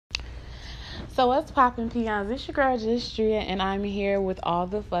So what's poppin', peons? It's your girl Justria, and I'm here with all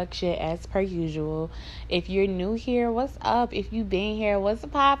the fuck shit as per usual. If you're new here, what's up? If you been here, what's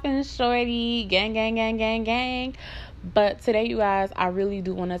poppin', shorty? Gang, gang, gang, gang, gang. But today, you guys, I really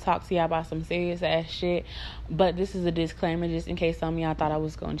do want to talk to y'all about some serious ass shit. But this is a disclaimer just in case some of y'all thought I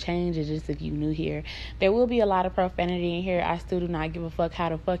was going to change it, just if you new here. There will be a lot of profanity in here. I still do not give a fuck how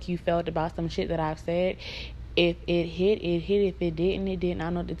the fuck you felt about some shit that I've said. If it hit, it hit. If it didn't, it didn't. I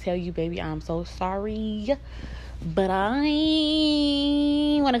know what to tell you, baby. I'm so sorry. But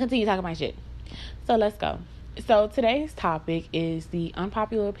I want to continue talking my shit. So let's go. So today's topic is the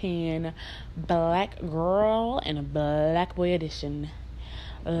unpopular opinion, black girl and a black boy edition.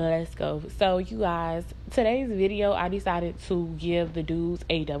 Let's go. So you guys, today's video, I decided to give the dudes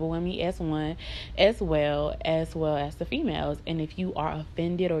a double whammy S1 as well as the females. And if you are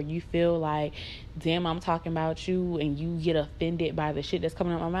offended or you feel like, damn, I'm talking about you, and you get offended by the shit that's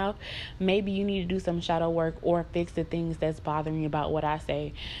coming out my mouth, maybe you need to do some shadow work or fix the things that's bothering you about what I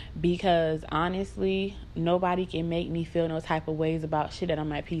say. Because honestly, nobody can make me feel no type of ways about shit that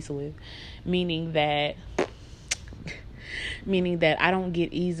I'm at peace with. Meaning that I don't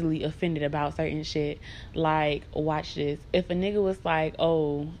get easily offended about certain shit. Like, watch this. If a nigga was like,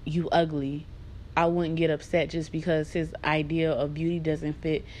 oh, you ugly, I wouldn't get upset just because his idea of beauty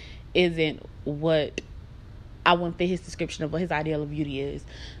isn't what I wouldn't fit his description of what his ideal of beauty is.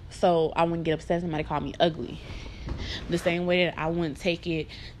 So I wouldn't get upset if somebody called me ugly. The same way that I wouldn't take it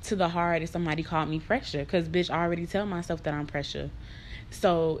to the heart if somebody called me pressure, because bitch, I already tell myself that I'm pressure.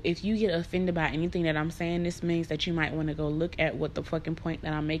 So if you get offended by anything that I'm saying, this means that you might want to go look at what the fucking point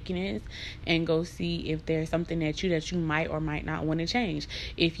that I'm making is, and go see if there's something that you might or might not want to change.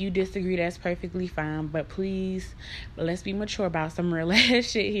 If you disagree, that's perfectly fine. But please, let's be mature about some real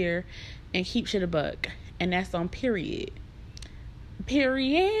ass shit here and keep shit a buck. And that's on period.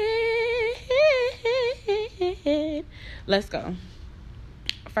 Period. Let's go.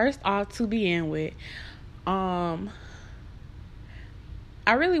 First off, to begin with,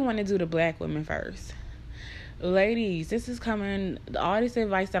 I really want to do the black women first. Ladies, this is coming. All this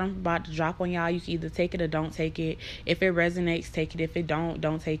advice that I'm about to drop on y'all, you can either take it or don't take it. If it resonates, take it. If it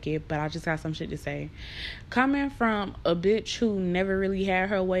don't take it. But I just got some shit to say. Coming from a bitch who never really had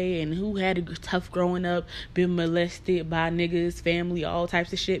her way and who had a tough growing up, been molested by niggas, family, all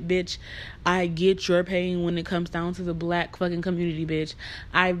types of shit, bitch, I get your pain when it comes down to the black fucking community, bitch.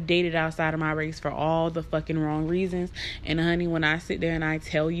 I've dated outside of my race for all the fucking wrong reasons. And honey, when I sit there and I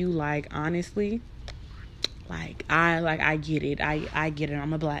tell you, like, honestly, I get it. I get it.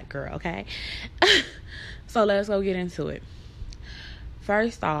 I'm a black girl, okay? So let's go get into it.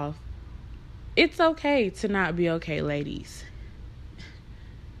 First off, it's okay to not be okay, ladies.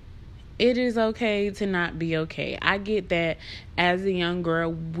 It is okay to not be okay. I get that as a young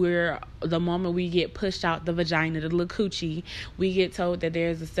girl, the moment we get pushed out the vagina, the little coochie, we get told that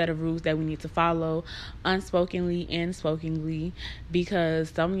there's a set of rules that we need to follow, unspokenly and spokenly, because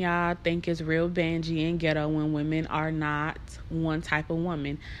some of y'all think it's real bangy and ghetto when women are not one type of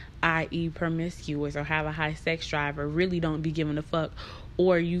woman, i.e. promiscuous or have a high sex drive or really don't be giving a fuck,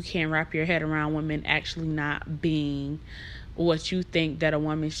 or you can't wrap your head around women actually not being what you think that a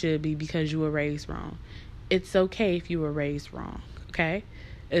woman should be because you were raised wrong. It's okay if you were raised wrong, okay?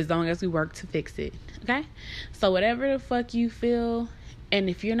 As long as we work to fix it, okay? So whatever the fuck you feel, and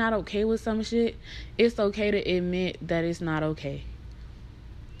if you're not okay with some shit, it's okay to admit that it's not okay.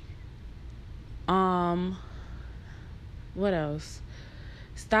 What else?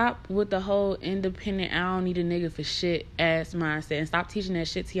 Stop with the whole independent, I don't need a nigga for shit ass mindset, and stop teaching that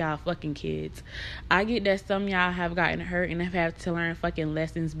shit to y'all fucking kids. I get that some of y'all have gotten hurt and have had to learn fucking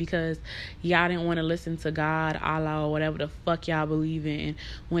lessons because y'all didn't want to listen to God, Allah, or whatever the fuck y'all believe in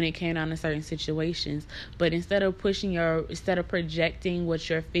when it came down to certain situations. But instead of projecting what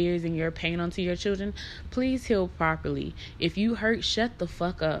your fears and your pain onto your children, please heal properly. If you hurt, shut the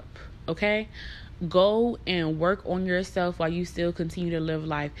fuck up, okay? Go and work on yourself while you still continue to live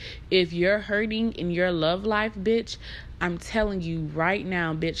life. If you're hurting in your love life, bitch, I'm telling you right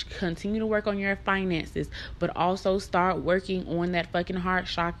now, bitch, continue to work on your finances, but also start working on that fucking heart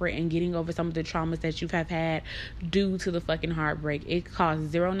chakra and getting over some of the traumas that you have had due to the fucking heartbreak. It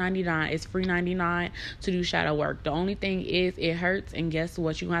costs $0.99. It's free $99 to do shadow work. The only thing is it hurts, and guess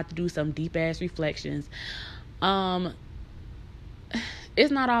what? You're going to have to do some deep ass reflections. It's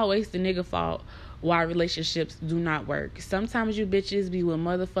not always the nigga fault why relationships do not work. Sometimes you bitches be with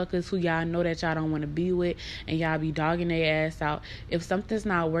motherfuckers who y'all know that y'all don't want to be with, and y'all be dogging their ass out. If something's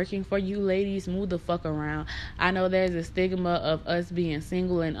not working for you, ladies, move the fuck around. I know there's a stigma of us being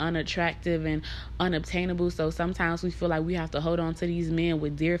single and unattractive and unobtainable, so sometimes we feel like we have to hold on to these men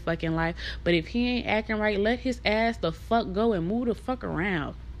with dear fucking life. But if he ain't acting right, let his ass the fuck go and move the fuck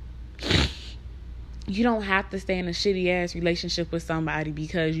around. You don't have to stay in a shitty ass relationship with somebody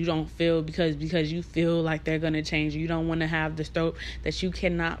because you don't feel because you feel like they're gonna change you. You don't want to have the stroke that you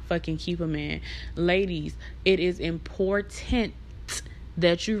cannot fucking keep a man. Ladies, it is important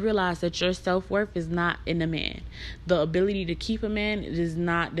that you realize that your self-worth is not in a man. The ability to keep a man does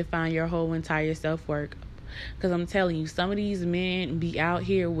not define your whole entire self-worth. Because I'm telling you, some of these men be out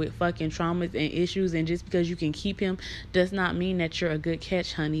here with fucking traumas and issues, and just because you can keep him does not mean that you're a good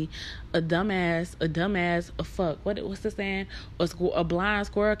catch, honey. A dumbass, what's the saying? A blind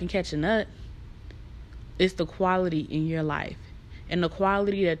squirrel can catch a nut. It's the quality in your life and the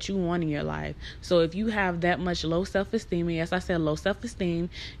quality that you want in your life. So if you have that much low self-esteem, and yes, I said low self-esteem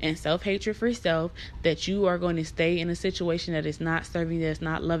and self-hatred for self, that you are going to stay in a situation that is not serving you, that's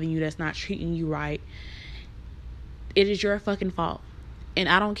not loving you, that's not treating you right, it is your fucking fault. And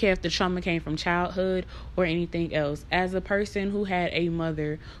I don't care if the trauma came from childhood or anything else. As a person who had a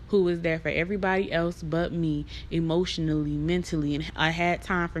mother who was there for everybody else but me, emotionally, mentally, and I had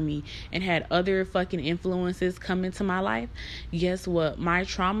time for me, and had other fucking influences come into my life, guess what? My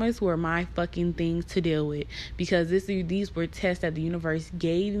traumas were my fucking things to deal with, because these were tests that the universe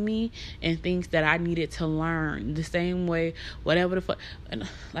gave me and things that I needed to learn. The same way, whatever the fuck,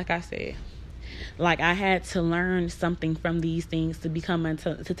 like I said, like I had to learn something from these things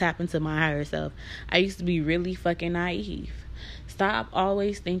to tap into my higher self. I used to be really fucking naive. Stop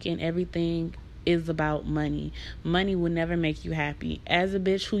always thinking everything is about money. Money will never make you happy. As a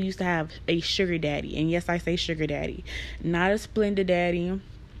bitch who used to have a sugar daddy, and yes, I say sugar daddy, not a Splenda daddy,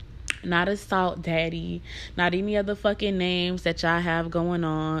 not a Salt daddy, not any other fucking names that y'all have going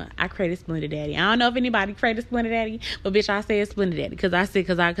on. I created Splenda Daddy. I don't know if anybody created Splenda Daddy, but bitch, I said Splenda Daddy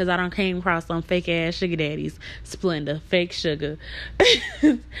because I don't came across some fake ass sugar daddies. Splenda, fake sugar.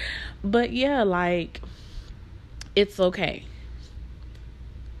 But yeah, like, it's okay.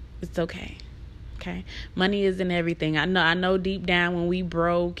 It's okay. Okay, money isn't everything. I know deep down when we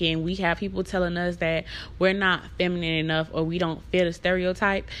broke and we have people telling us that we're not feminine enough or we don't fit a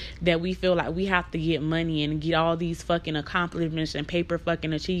stereotype, that we feel like we have to get money and get all these fucking accomplishments and paper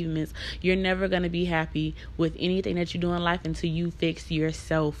fucking achievements. You're never going to be happy with anything that you do in life until you fix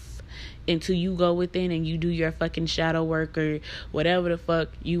yourself. Until you go within and you do your fucking shadow work or whatever the fuck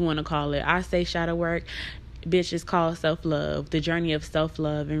you want to call it. I say shadow work. Bitch, is called self-love, the journey of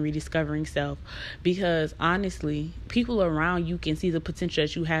self-love and rediscovering self. Because honestly, people around you can see the potential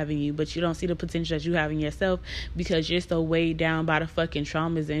that you have in you, but you don't see the potential that you have in yourself because you're so weighed down by the fucking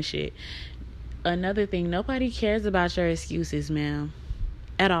traumas and shit. Another thing, nobody cares about your excuses, ma'am,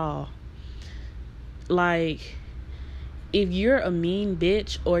 at all. Like, if you're a mean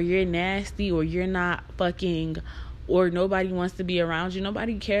bitch or you're nasty or you're not fucking, or nobody wants to be around you,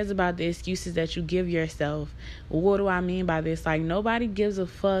 nobody cares about the excuses that you give yourself. What do I mean by this? Like, nobody gives a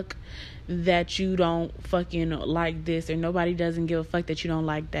fuck that you don't fucking like this, or nobody doesn't give a fuck that you don't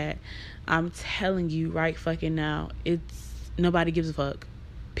like that. I'm telling you right fucking now, it's nobody gives a fuck.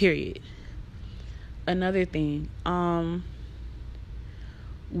 Period. Another thing,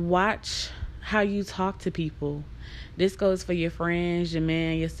 watch how you talk to people. This goes for your friends, your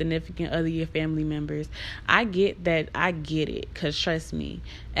man, your significant other, your family members. I get that. I get it. Because trust me,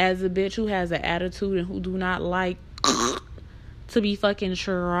 as a bitch who has an attitude and who do not like to be fucking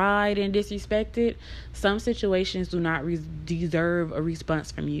tried and disrespected, some situations do not deserve a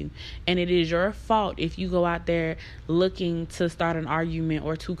response from you. And it is your fault if you go out there looking to start an argument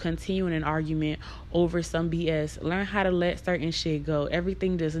or to continue an argument over some BS. Learn how to let certain shit go.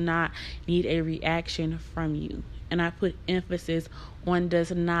 Everything does not need a reaction from you. And I put emphasis on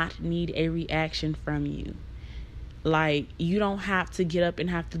does not need a reaction from you. Like, you don't have to get up and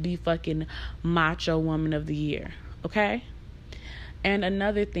have to be fucking macho woman of the year. Okay? And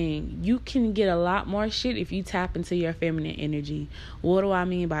another thing, you can get a lot more shit if you tap into your feminine energy. What do I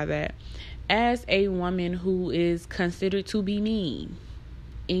mean by that? As a woman who is considered to be mean,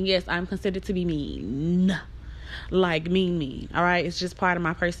 and yes, I'm considered to be mean. Like, mean. All right? It's just part of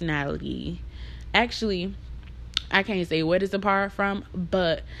my personality. Actually, I can't say what it's apart from,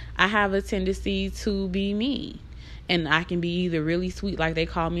 but I have a tendency to be mean. And I can be either really sweet, like they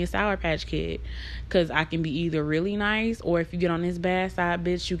call me a Sour Patch Kid, because I can be either really nice, or if you get on this bad side,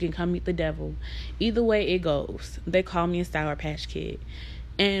 bitch, you can come meet the devil. Either way it goes, they call me a Sour Patch Kid.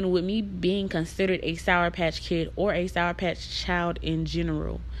 And with me being considered a Sour Patch Kid or a Sour Patch child in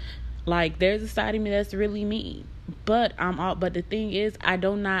general, like, there's a side of me that's really mean. But but the thing is, I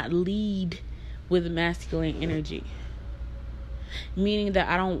do not lead with masculine energy. Meaning that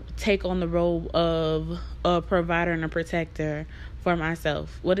I don't take on the role of a provider and a protector for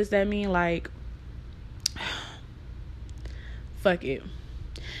myself. What does that mean? Like, fuck it.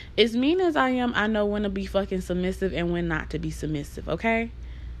 As mean as I am, I know when to be fucking submissive and when not to be submissive, okay?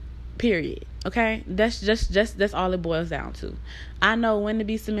 Period. Okay? That's all it boils down to. I know when to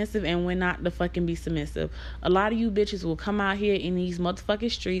be submissive and when not to fucking be submissive. A lot of you bitches will come out here in these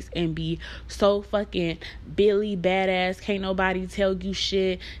motherfucking streets and be so fucking Billy badass. Can't nobody tell you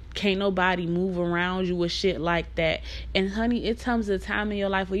shit. Can't nobody move around you with shit like that. And honey, it comes a time in your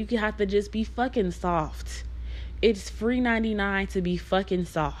life where you can have to just be fucking soft. It's free 99 to be fucking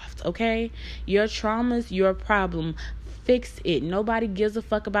soft, okay? Your trauma's your problem. Fix it. Nobody gives a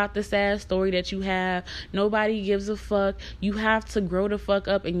fuck about the sad story that you have. Nobody gives a fuck. You have to grow the fuck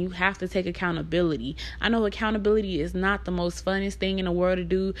up and you have to take accountability. I know accountability is not the most funnest thing in the world to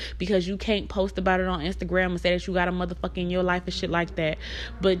do because you can't post about it on Instagram and say that you got a motherfucker in your life and shit like that.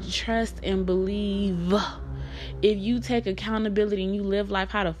 But trust and believe. If you take accountability and you live life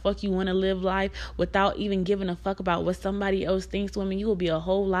how the fuck you want to live life without even giving a fuck about what somebody else thinks, women, you will be a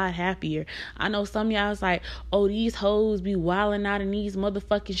whole lot happier. I know some of y'all is like, oh, these hoes be wilding out in these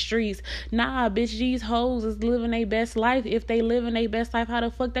motherfucking streets. Nah, bitch, these hoes is living their best life. If they living their best life, how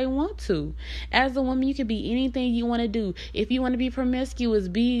the fuck they want to. As a woman, you can be anything you want to do. If you want to be promiscuous,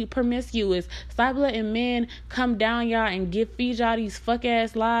 be promiscuous. Stop letting men come down y'all and feed y'all these fuck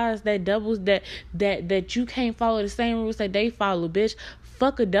ass lies that doubles that you can't follow the same rules that they follow, bitch.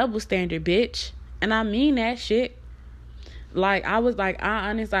 Fuck a double standard, bitch. And I mean that shit. Like, I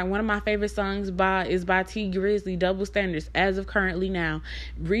honestly, like, one of my favorite songs is by T Grizzly, Double Standards, as of currently now.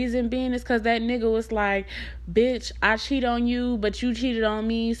 Reason being is because that nigga was like, bitch, I cheat on you, but you cheated on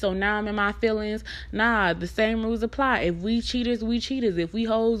me, so now I'm in my feelings. Nah, the same rules apply. If we cheaters, we cheaters. If we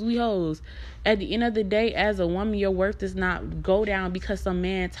hoes, we hoes. At the end of the day, as a woman, your worth does not go down because some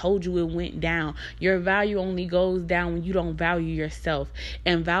man told you it went down. Your value only goes down when you don't value yourself.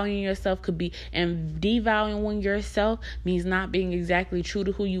 And valuing yourself and devaluing yourself means not being exactly true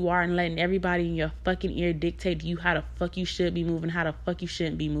to who you are and letting everybody in your fucking ear dictate to you how the fuck you should be moving, how the fuck you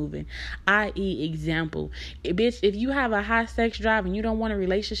shouldn't be moving. I.e. example. Bitch, if you have a high sex drive and you don't want a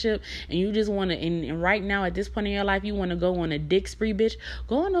relationship and you just want to, and right now at this point in your life, you want to go on a dick spree, bitch,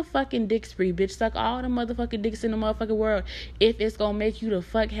 go on a fucking dick spree. Bitch, suck all the motherfucking dicks in the motherfucking world if it's gonna make you the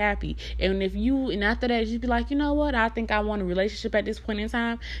fuck happy. And after that, you be like, you know what, I think I want a relationship at this point in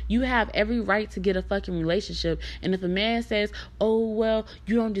time. You have every right to get a fucking relationship. And if a man says, oh, well,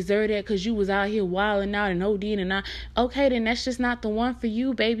 you don't deserve that because you was out here wilding out and ODing and not, okay, then that's just not the one for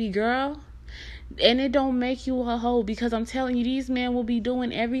you, baby girl. And it don't make you a hoe, because I'm telling you, these men will be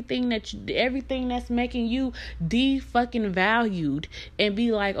doing everything that's making you fucking valued, and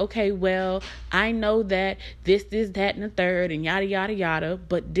be like, okay, well, I know that this, that, and the third, and yada yada yada,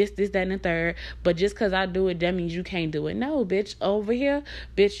 but this, that, and the third, but just because I do it, that means you can't do it. No, bitch, over here,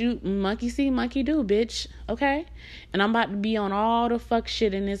 bitch, you monkey see, monkey do, bitch. Okay? And I'm about to be on all the fuck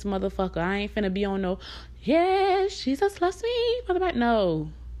shit in this motherfucker. I ain't finna be on no, yeah, she's a slut me, motherfucker.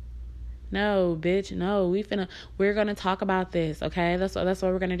 No, bitch, no. We're gonna talk about this, okay? That's what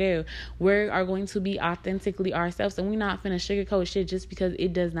we're gonna do. We are going to be authentically ourselves, and we're not finna sugarcoat shit just because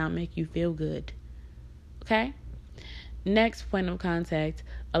it does not make you feel good. Okay? Next point of contact.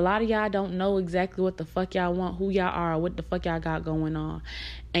 A lot of y'all don't know exactly what the fuck y'all want, who y'all are, or what the fuck y'all got going on.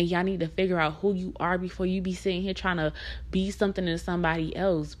 And y'all need to figure out who you are before you be sitting here trying to be something to somebody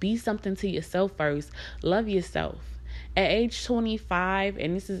else. Be something to yourself first. Love yourself. At age 25,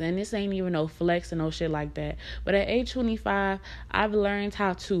 and this ain't even no flex and no shit like that, but at age 25, I've learned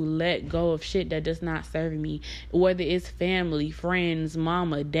how to let go of shit that does not serve me. Whether it's family, friends,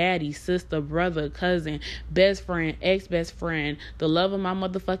 mama, daddy, sister, brother, cousin, best friend, ex-best friend, the love of my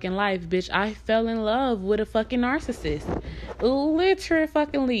motherfucking life. Bitch, I fell in love with a fucking narcissist. Literally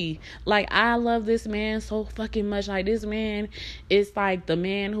fucking. Like, I love this man so fucking much. Like, this man is like the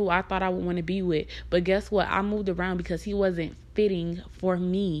man who I thought I would want to be with. But guess what? I moved around because he wasn't fitting for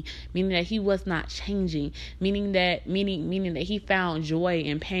me, meaning that he was not changing, meaning that he found joy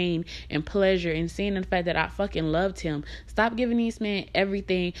and pain and pleasure in seeing the fact that I fucking loved him. Stop giving these men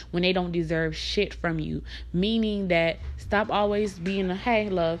everything when they don't deserve shit from you, meaning that stop always being hey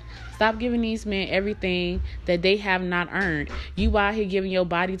love, stop giving these men everything that they have not earned. You out here giving your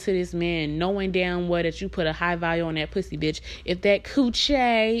body to this man knowing damn well that you put a high value on that pussy, bitch. If that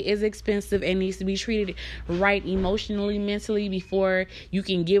coochie is expensive and needs to be treated right emotionally, mentally, mentally before you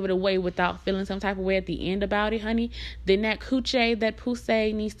can give it away without feeling some type of way at the end about it, honey, then that coochie, that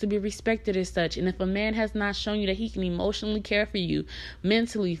pussy needs to be respected as such. And if a man has not shown you that he can emotionally care for you,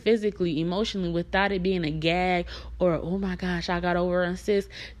 mentally, physically, emotionally, without it being a gag or, oh my gosh, I got over on sis,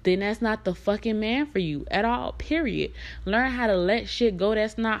 then that's not the fucking man for you at all, period. Learn how to let shit go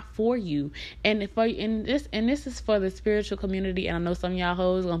that's not for you. And this is for the spiritual community, and I know some of y'all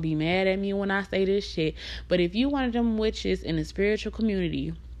hoes gonna be mad at me when I say this shit, but if you one of them witches in the spiritual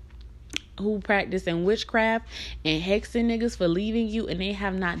community who practicing witchcraft and hexing niggas for leaving you, and they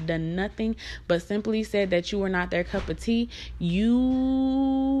have not done nothing but simply said that you were not their cup of tea,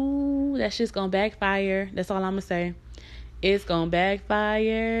 that shit's gonna backfire. That's all I'm gonna say. It's gonna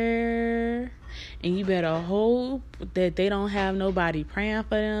backfire. And you better hope that they don't have nobody praying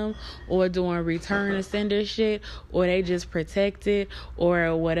for them or doing return to sender shit, or they just protected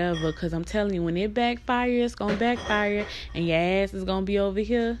or whatever. Because I'm telling you, when it backfires, it's going to backfire and your ass is going to be over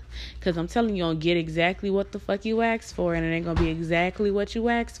here. Because I'm telling you, you're going to get exactly what the fuck you asked for, and it ain't going to be exactly what you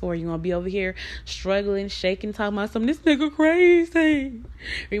asked for. You're going to be over here struggling, shaking, talking about something. This nigga crazy.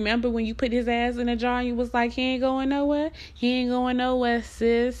 Remember when you put his ass in a jar and you was like, he ain't going nowhere? He ain't going nowhere,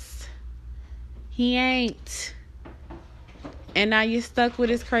 sis. He ain't. And now you're stuck with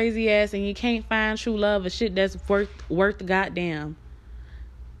his crazy ass and you can't find true love or shit that's worth goddamn.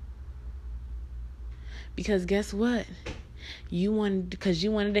 Because guess what? Because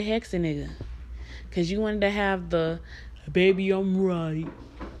you wanted to hex a nigga. Because you wanted to have the, baby, I'm right.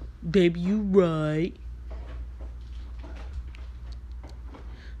 Baby, you right.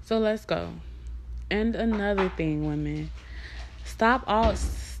 So let's go. And another thing, women. Stop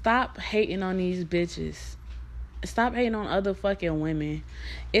hating on these bitches. Stop hating on other fucking women.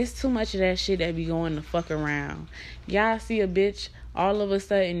 It's too much of that shit that be going the fuck around. Y'all see a bitch, all of a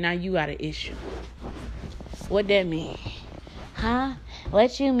sudden, now you got an issue. What that mean? Huh?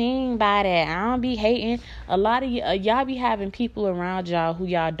 What you mean by that? I don't be hating. A lot of y'all be having people around y'all who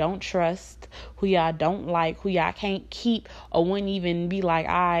y'all don't trust, who y'all don't like, who y'all can't keep, or wouldn't even be like,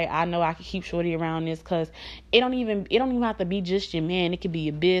 I know I can keep shorty around this, because it don't even have to be just your man. It could be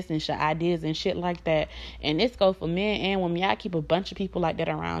your business, your ideas, and shit like that. And this go for men and women. Y'all keep a bunch of people like that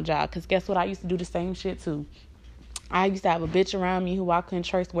around y'all, because guess what? I used to do the same shit too. I used to have a bitch around me who I couldn't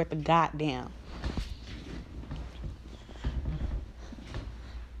trust worth a goddamn.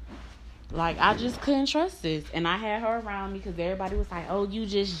 Like, I just couldn't trust this. And I had her around me because everybody was like, oh, you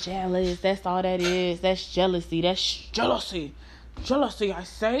just jealous. That's all that is. That's jealousy. That's jealousy. Jealousy, I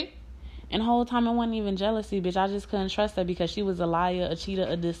say. And the whole time it wasn't even jealousy, bitch. I just couldn't trust her because she was a liar, a cheater,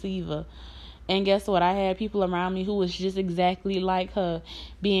 a deceiver. And guess what? I had people around me who was just exactly like her,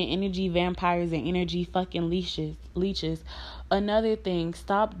 being energy vampires and energy fucking leeches. Another thing,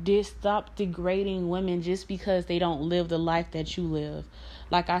 stop degrading women just because they don't live the life that you live.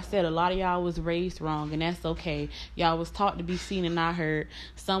 Like I said, a lot of y'all was raised wrong, and that's okay. Y'all was taught to be seen and not heard.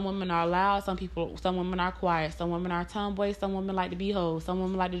 Some women are loud, some women are quiet. Some women are tomboys, some women like to be hoes. Some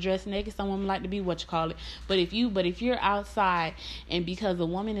women like to dress naked, some women like to be But if you're outside and because a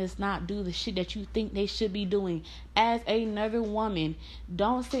woman does not do the shit that you think they should be doing as another woman,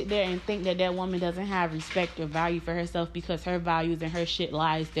 don't sit there and think that woman doesn't have respect or value for herself because her values and her shit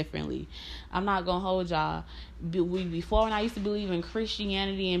lies differently. I'm not gonna hold y'all. Before, when I used to believe in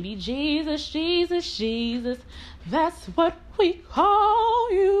Christianity and be Jesus, that's what we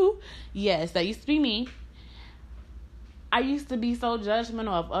call you. Yes, that used to be me. I used to be so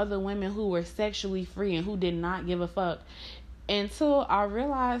judgmental of other women who were sexually free and who did not give a fuck until I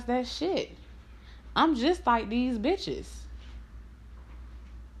realized that shit, I'm just like these bitches.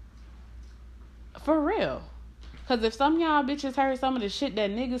 For real. Because if some of y'all bitches heard some of the shit that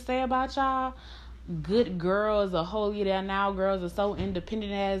niggas say about y'all, good girls or holier than now girls are so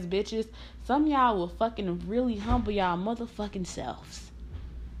independent ass bitches, some of y'all will fucking really humble y'all motherfucking selves.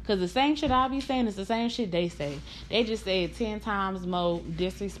 Because the same shit I be saying is the same shit they say. They just say it 10 times more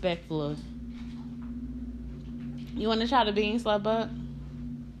disrespectful. You want to try the beans, slut butt?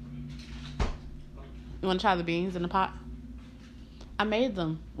 You want to try the beans in the pot? I made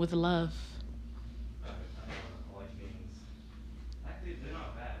them with love.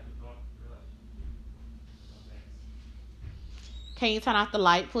 Can you turn off the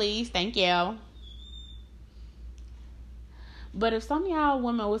light, please? Thank you. But if some of y'all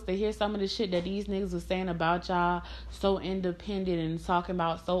women was to hear some of the shit that these niggas was saying about y'all, so independent and talking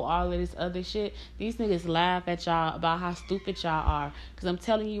about so all of this other shit, these niggas laugh at y'all about how stupid y'all are. Because I'm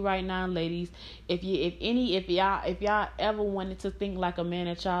telling you right now, ladies, if y'all ever wanted to think like a man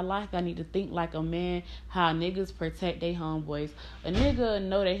that y'all like, I need to think like a man how niggas protect their homeboys. A nigga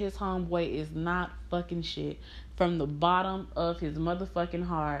know that his homeboy is not fucking shit. from the bottom of his motherfucking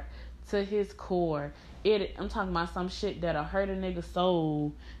heart to his core. I'm talking about some shit that'll hurt a nigga's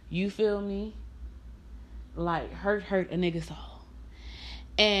soul. You feel me? Like hurt a nigga's soul.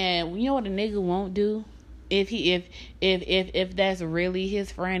 And you know what a nigga won't do? If that's really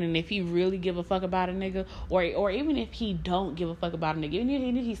his friend, and if he really give a fuck about a nigga, or even if he don't give a fuck about a nigga,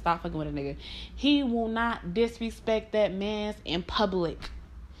 even if he stop fucking with a nigga, he will not disrespect that man's in public.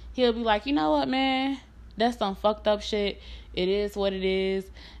 He'll be like, you know what, man, that's some fucked up shit. It is what it is,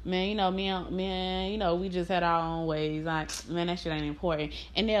 man. You know, man. You know, we just had our own ways. Like, man, that shit ain't important.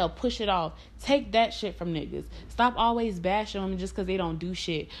 And they'll push it off. Take that shit from niggas. Stop always bashing them just because they don't do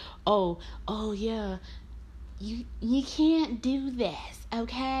shit. Oh yeah. You can't do this,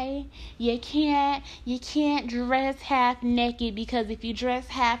 okay? You can't dress half naked, because if you dress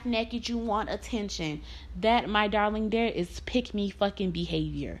half naked, you want attention. That, my darling, there is pick me fucking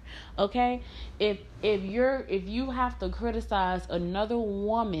behavior, okay? If you have to criticize another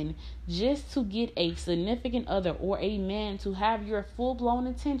woman just to get a significant other or a man to have your full blown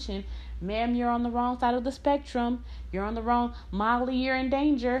attention, ma'am, you're on the wrong side of the spectrum. You're on the wrong. Molly, you're in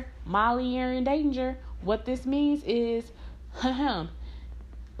danger. What this means is,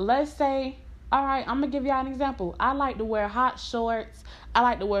 let's say, all right, I'm going to give y'all an example. I like to wear hot shorts. I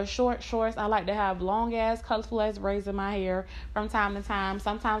like to wear short shorts. I like to have long-ass, colorful-ass braids in my hair from time to time.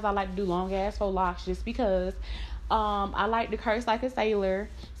 Sometimes I like to do long-ass faux locks just because. I like to curse like a sailor.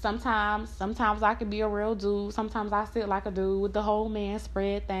 Sometimes I could be a real dude. Sometimes I sit like a dude with the whole man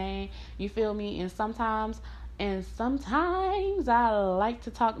spread thing. You feel me? And sometimes I like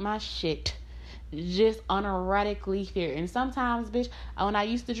to talk my shit. Just unerratically fair. And sometimes, bitch, when I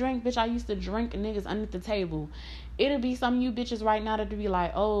used to drink niggas under the table. It'll be some of you bitches right now that'll be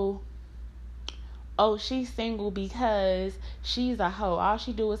like, oh, she's single because she's a hoe. All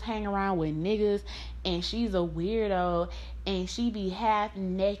she do is hang around with niggas, and she's a weirdo, and she be half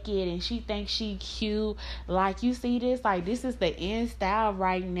naked, and she thinks she cute. Like, you see this? Like, this is the in style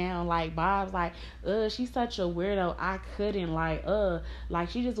right now. Like, Bob's like, she's such a weirdo. I couldn't, like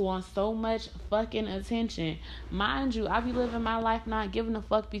she just wants so much fucking attention. Mind you, I be living my life not giving a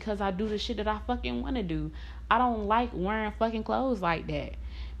fuck because I do the shit that I fucking want to do. I don't like wearing fucking clothes like that.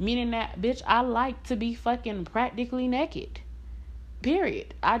 Meaning that, bitch, I like to be fucking practically naked.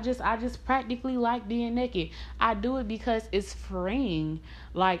 Period. I just practically like being naked. I do it because it's freeing.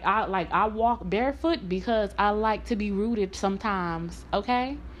 I walk barefoot because I like to be rooted sometimes.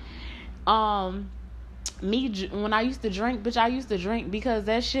 Okay? When I used to drink, bitch, I used to drink because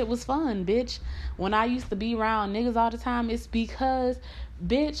that shit was fun, bitch. When I used to be around niggas all the time, it's because,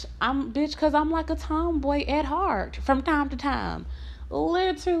 cause I'm like a tomboy at heart from time to time.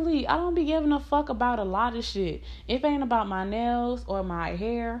 Literally, I don't be giving a fuck about a lot of shit. It ain't about my nails or my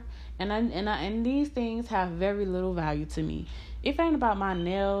hair, and these things have very little value to me. If it ain't about my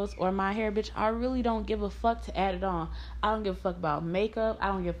nails or my hair, bitch, I really don't give a fuck to add it on. I don't give a fuck about makeup. I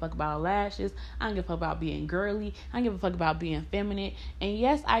don't give a fuck about lashes. I don't give a fuck about being girly. I don't give a fuck about being feminine. And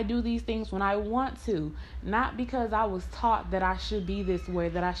yes, I do these things when I want to. Not because I was taught that I should be this way,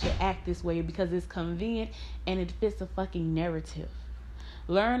 that I should act this way, because it's convenient and it fits a fucking narrative.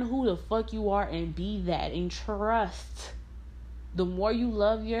 Learn who the fuck you are and be that, and trust. The more you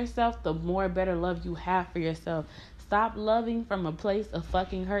love yourself, the more better love you have for yourself. Stop loving from a place of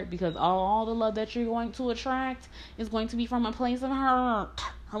fucking hurt, because all the love that you're going to attract is going to be from a place of hurt.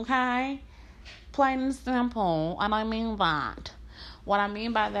 Okay? Plain and simple. And I mean that. What I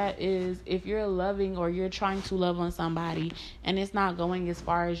mean by that is, if you're loving or you're trying to love on somebody and it's not going as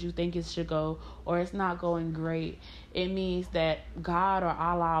far as you think it should go, or it's not going great, it means that God or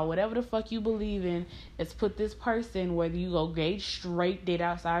Allah, whatever the fuck you believe in, has put this person, whether you go gay, straight, date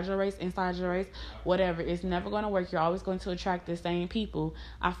outside your race, inside your race, whatever, it's never going to work. You're always going to attract the same people.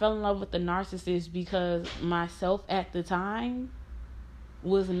 I fell in love with the narcissist because myself at the time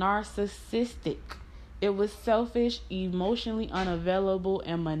was narcissistic. It was selfish, emotionally unavailable,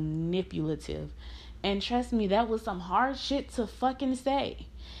 and manipulative. And trust me, that was some hard shit to fucking say.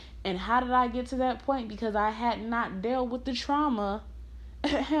 And how did I get to that point? Because I had not dealt with the trauma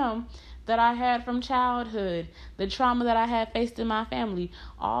that I had from childhood. The trauma that I had faced in my family.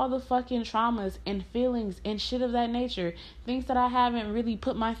 All the fucking traumas and feelings and shit of that nature. Things that I haven't really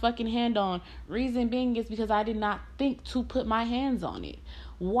put my fucking hand on. Reason being is because I did not think to put my hands on it.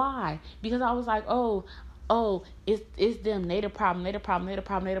 Why? Because I was like, oh, it's them. They the problem.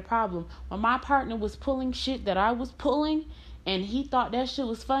 When my partner was pulling shit that I was pulling, and he thought that shit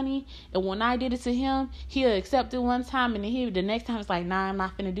was funny, and when I did it to him, he'll accept it one time, and then the next time it's like, nah, I'm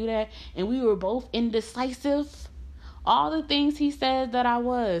not finna do that. And we were both indecisive. All the things he said that I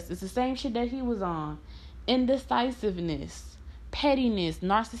was, it's the same shit that he was on. indecisiveness, pettiness,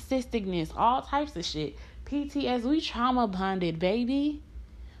 narcissisticness, all types of shit. PTS, we trauma bonded, baby,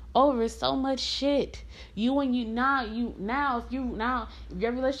 over so much shit. If your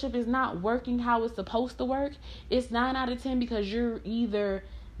relationship is not working how it's supposed to work, it's 9 out of 10 because you're either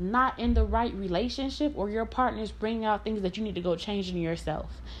not in the right relationship or your partner's bringing out things that you need to go change in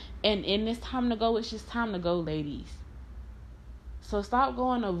yourself. And in this time to go, it's just time to go, ladies. So stop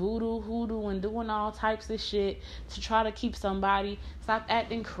going to voodoo, hoodoo, and doing all types of shit to try to keep somebody. Stop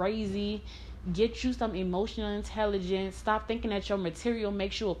acting crazy. Get you some emotional intelligence. Stop thinking that your material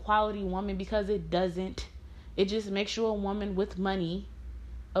makes you a quality woman, because it doesn't. It just makes you a woman with money.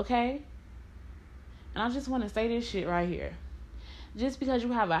 Okay? And I just want to say this shit right here. Just because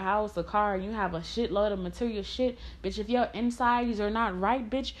you have a house, a car, and you have a shitload of material shit, bitch, if your insides are not right,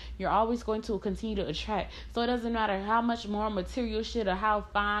 bitch, you're always going to continue to attract. So it doesn't matter how much more material shit or how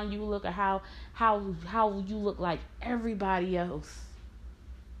fine you look or how you look like everybody else.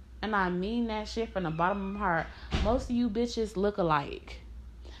 And I mean that shit from the bottom of my heart. Most of you bitches look alike.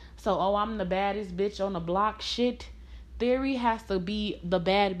 So, I'm the baddest bitch on the block shit. Theory has to be the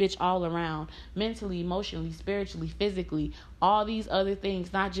bad bitch all around. Mentally, emotionally, spiritually, physically. All these other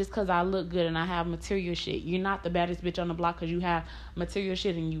things. Not just because I look good and I have material shit. You're not the baddest bitch on the block because you have material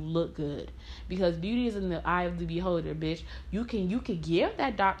shit and you look good. Because beauty is in the eye of the beholder, bitch. You can give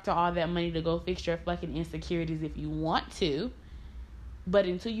that doctor all that money to go fix your fucking insecurities if you want to. But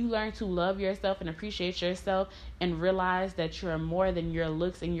until you learn to love yourself and appreciate yourself and realize that you're more than your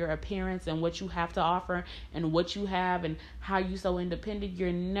looks and your appearance and what you have to offer and what you have and how you so independent,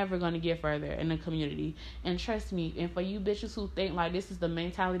 you're never going to get further in the community. And trust me, and for you bitches who think like this is the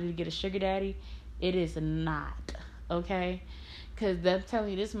mentality to get a sugar daddy, it is not. Okay? Because I'm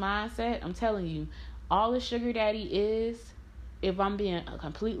telling you, this mindset, I'm telling you, all a sugar daddy is, if I'm being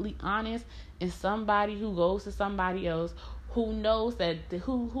completely honest, is somebody who goes to somebody else who knows that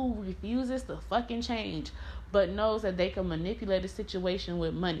who refuses to fucking change, but knows that they can manipulate a situation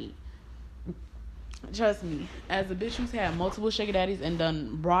with money. Trust me, as a bitch who's had multiple sugar daddies and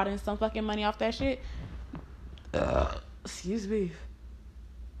done brought in some fucking money off that shit. Excuse me.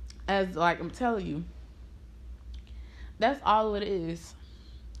 As like I'm telling you, that's all it is.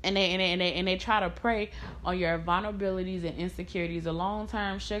 And they try to prey on your vulnerabilities and insecurities. A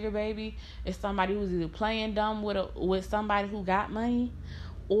long-term sugar baby is somebody who's either playing dumb with somebody who got money,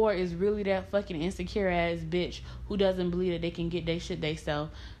 or is really that fucking insecure ass bitch who doesn't believe that they can get their shit they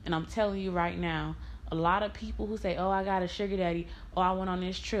self. And I'm telling you right now, a lot of people who say, "Oh, I got a sugar daddy. Oh, I went on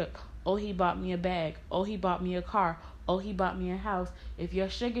this trip. Oh, he bought me a bag. Oh, he bought me a car. Oh, he bought me a house." If your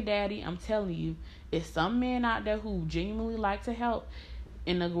sugar daddy, I'm telling you, it's some men out there who genuinely like to help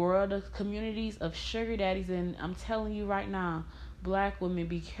in the world of communities of sugar daddies. And I'm telling you right now, black women,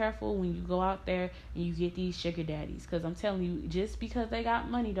 be careful when you go out there and you get these sugar daddies, because I'm telling you, just because they got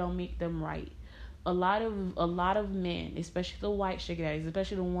money don't make them right. A lot of men, especially the white sugar daddies,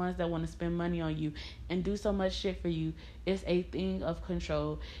 especially the ones that want to spend money on you and do so much shit for you, it's a thing of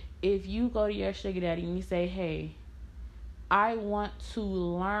control. If you go to your sugar daddy and you say, "Hey, I want to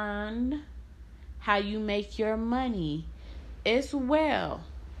learn how you make your money as well,"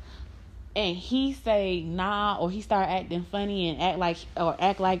 and he say nah, or he start acting funny and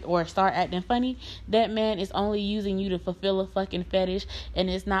start acting funny, that man is only using you to fulfill a fucking fetish, and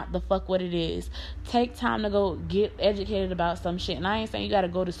it's not the fuck what it is. Take time to go get educated about some shit. And I ain't saying you gotta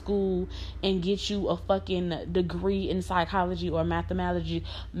go to school and get you a fucking degree in psychology or mathematics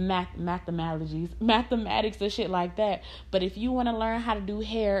or shit like that. But if you want to learn how to do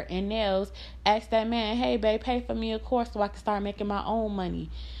hair and nails, ask that man, "Hey babe, pay for me a course so I can start making my own money."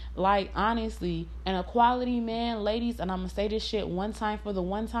 Like, honestly, and a quality man, ladies, and I'm gonna say this shit one time for the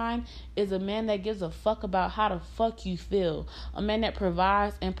one time, is a man that gives a fuck about how the fuck you feel. A man that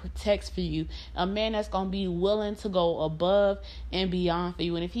provides and protects for you. A man that's gonna be willing to go above and beyond for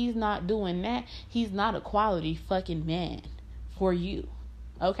you. And if he's not doing that, he's not a quality fucking man for you.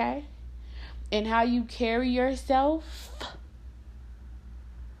 Okay? And how you carry yourself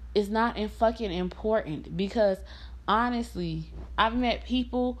is not fucking important, because honestly, I've met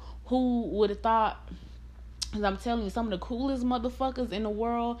people who would have thought, because I'm telling you, some of the coolest motherfuckers in the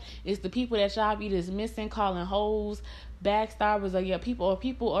world is the people that y'all be dismissing, calling hoes, backstabbers, or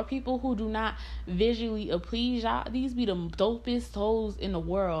people who do not visually please y'all. These be the dopest hoes in the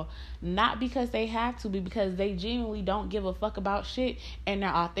world. Not because they have to, but because they genuinely don't give a fuck about shit and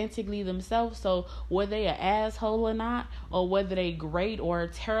they're authentically themselves. So whether they an asshole or not, or whether they great or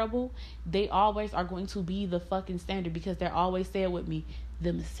terrible, they always are going to be the fucking standard, because they're always, say it with me,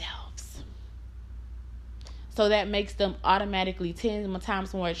 themselves. So that makes them automatically 10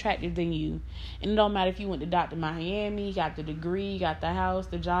 times more attractive than you. And it don't matter if you went to Dr. Miami, got the degree, got the house,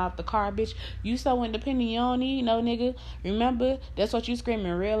 the job, the car, bitch. You so independent, you don't need no nigga. Remember, that's what you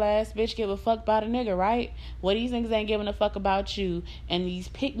screaming, real ass bitch, give a fuck about a nigga, right? Well, these niggas ain't giving a fuck about you. And these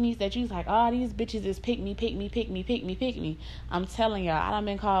pick-me's that you's like, oh, these bitches is pick me. I'm telling y'all, I done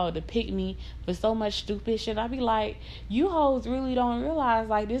been called to pick me for so much stupid shit. I be like, you hoes really don't realize,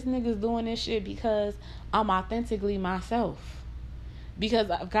 like, this nigga's doing this shit because I'm authentically myself.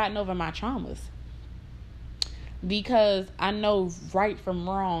 Because I've gotten over my traumas. Because I know right from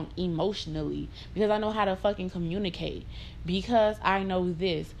wrong emotionally. Because I know how to fucking communicate. Because I know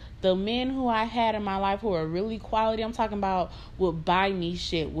this. The men who I had in my life who are really quality, I'm talking about, would buy me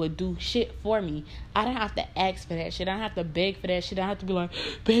shit, would do shit for me. I don't have to ask for that shit. I don't have to beg for that shit. I don't have to be like,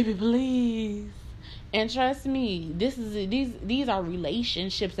 baby, please. And trust me, these are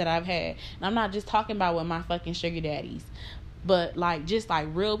relationships that I've had. And I'm not just talking about with my fucking sugar daddies. But like just like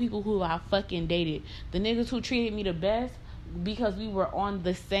real people who I fucking dated. The niggas who treated me the best because we were on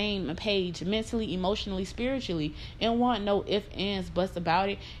the same page mentally, emotionally, spiritually. And want no ifs, ands, buts about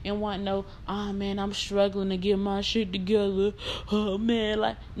it. And want no, oh man, I'm struggling to get my shit together. Oh man,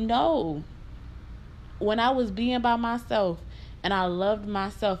 like no. When I was being by myself and I loved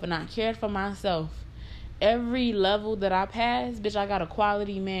myself and I cared for myself, every level that I passed, bitch, I got a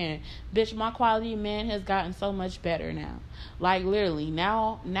quality man. Bitch, my quality man has gotten so much better now. Like, literally,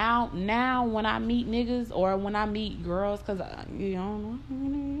 now, when I meet niggas or when I meet girls, because,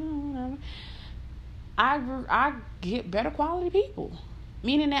 I get better quality people.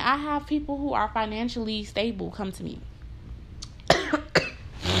 Meaning that I have people who are financially stable come to me.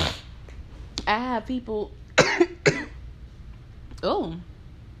 I have people, oh,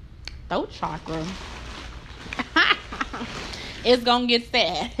 throat chakra. It's gonna get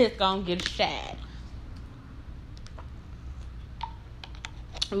sad. It's gonna get sad.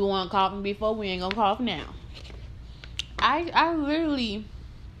 We weren't coughing before. We ain't gonna cough now. I literally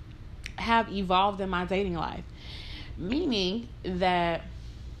have evolved in my dating life. Meaning that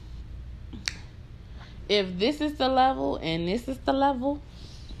if this is the level and this is the level,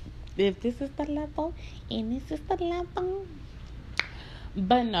 if this is the level and this is the level.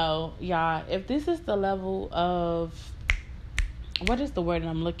 But no, y'all, if this is the level of, what is the word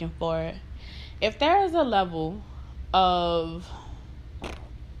I'm looking for? If there is a level of,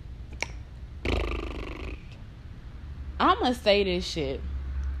 I'm going to say this shit.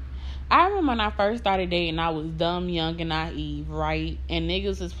 I remember when I first started dating, I was dumb, young, and naive, right? And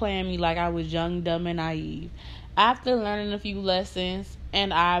niggas was playing me like I was young, dumb, and naive. After learning a few lessons,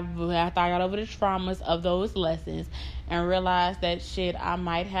 and after I got over the traumas of those lessons, and realized that shit, I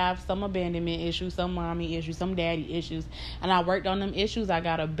might have some abandonment issues, some mommy issues, some daddy issues, and I worked on them issues, I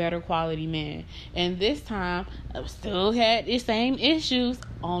got a better quality man. And this time, I still had the same issues.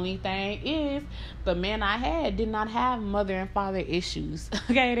 Only thing is, the man I had did not have mother and father issues.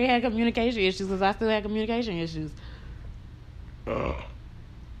 Okay, they had communication issues because I still had communication issues.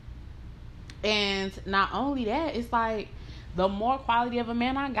 And not only that, it's like the more quality of a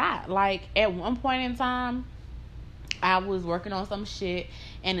man I got. Like at one point in time, I was working on some shit,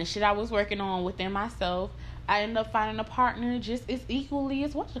 and the shit I was working on within myself, I ended up finding a partner just as equally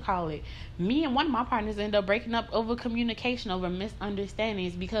as me and one of my partners ended up breaking up over communication, over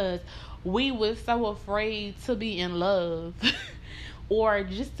misunderstandings, because we was so afraid to be in love or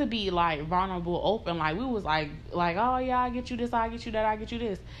just to be like vulnerable, open. Like we was like, oh yeah, I get you this, I get you that, I get you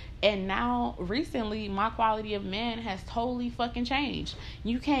this. And now recently my quality of man has totally fucking changed.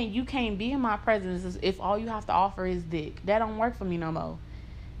 You can't be in my presence if all you have to offer is dick. That don't work for me no more.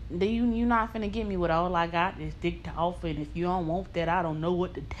 You not finna get me with all I got is dick to offer, and if you don't want that, I don't know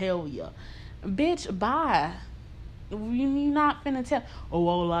what to tell you. Bitch, bye. You not finna tell, oh,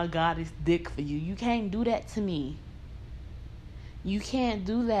 all I got is dick for you. You can't do that to me. You can't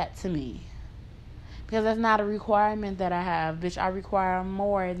do that to me. Because that's not a requirement that I have. Bitch, I require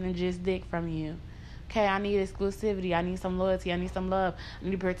more than just dick from you. Okay, I need exclusivity. I need some loyalty. I need some love. I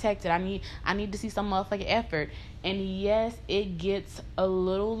need to protect it. I need to see some motherfucking effort. And yes, it gets a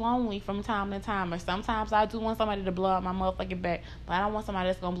little lonely from time to time. Or sometimes I do want somebody to blow up my motherfucking back. But I don't want somebody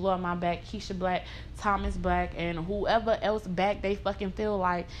that's going to blow up my back. Keisha Black, Thomas Black, and whoever else back they fucking feel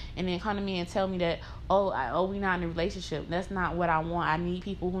like. And then come to me and tell me that, we not in a relationship. That's not what I want. I need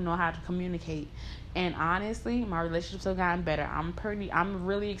people who know how to communicate. And honestly, my relationships have gotten better. I'm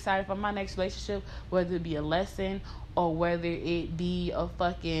really excited for my next relationship, whether it be a lesson or whether it be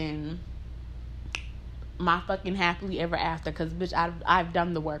my fucking happily ever after. Cause bitch, I've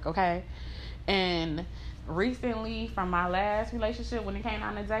done the work, okay? And recently, from my last relationship, when it came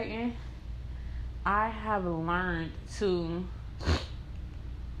down to dating, I have learned to.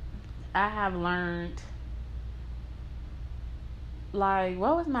 I have learned. Like,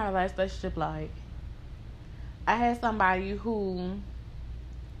 what was my last relationship like? I had somebody who,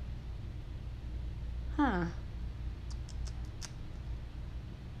 huh?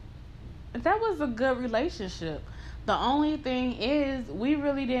 That was a good relationship. The only thing is, we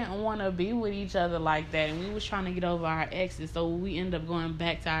really didn't want to be with each other like that, and we was trying to get over our exes. So we ended up going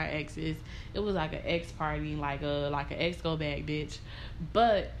back to our exes. It was like an ex party, like an ex go back, bitch.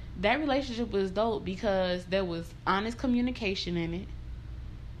 But that relationship was dope because there was honest communication in it.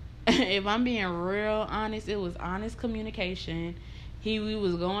 If I'm being real honest, it was honest communication. We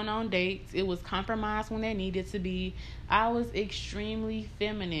was going on dates. It was compromised when there needed to be. I was extremely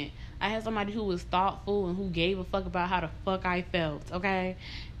feminine. I had somebody who was thoughtful and who gave a fuck about how the fuck I felt, okay?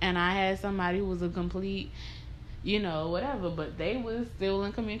 And I had somebody who was a complete, whatever, but they was still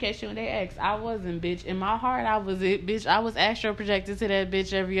in communication with their ex. I wasn't, bitch. In my heart, I was it, bitch. I was astro projected to that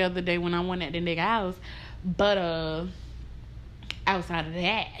bitch every other day when I went at the nigga house. But, outside of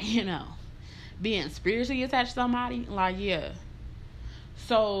that, being spiritually attached to somebody, like, yeah.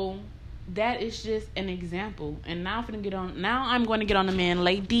 So that is just an example. And now I'm going to get on the man,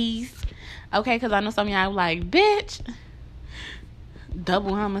 ladies. Okay, because I know some of y'all like, bitch,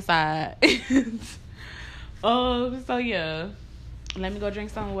 double homicide. So yeah. Let me go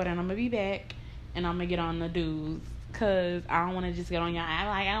drink some water and I'm going to be back. And I'm going to get on the dudes. Because I don't want to just get on your ass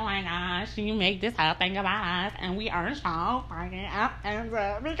like, oh my gosh, you make this whole thing about us and we are so fucking up and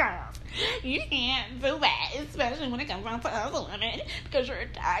because you can't do that, especially when it comes down to us women, because you're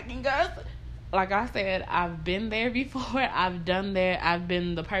attacking us. Like I said, I've been there before. I've done that. I've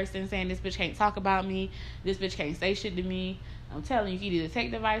been the person saying this bitch can't talk about me. This bitch can't say shit to me. I'm telling you, you can either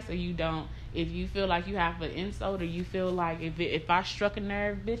take the advice or you don't. If you feel like you have an insult or you feel like if I struck a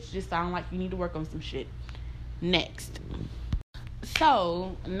nerve, bitch, just sound like you need to work on some shit. Next.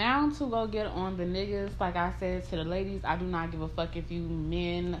 So, now to go get on the niggas, like I said to the ladies, I do not give a fuck if you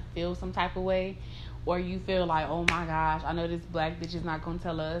men feel some type of way or you feel like, oh my gosh, I know this black bitch is not going to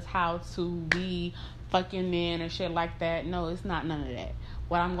tell us how to be fucking men or shit like that. No, it's not none of that.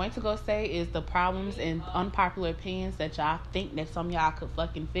 What I'm going to go say is the problems and unpopular opinions that y'all think that some of y'all could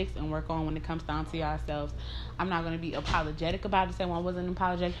fucking fix and work on when it comes down to yourselves. I'm not going to be apologetic about it, saying I wasn't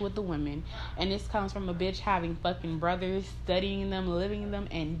apologetic with the women. And this comes from a bitch having fucking brothers, studying them, living them,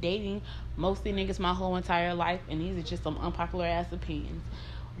 and dating mostly niggas my whole entire life. And these are just some unpopular ass opinions.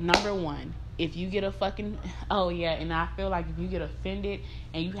 Number one, if you get a fucking, and I feel like if you get offended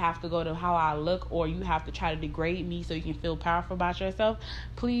and you have to go to how I look or you have to try to degrade me so you can feel powerful about yourself,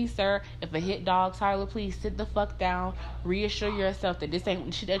 please, sir, if a hit dog Tyler, please sit the fuck down, reassure yourself that this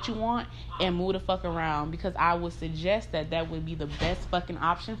ain't shit that you want, and move the fuck around, because I would suggest that would be the best fucking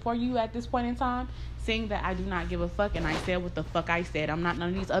option for you at this point in time, seeing that I do not give a fuck and I said what the fuck I said. I'm not none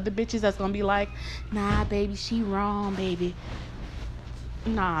of these other bitches that's gonna be like, nah, baby, she wrong, baby.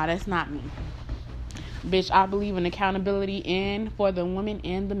 Nah, that's not me. Bitch, I believe in accountability and for the women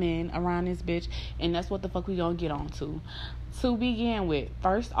and the men around this bitch, and that's what the fuck we gonna get on to. To begin with,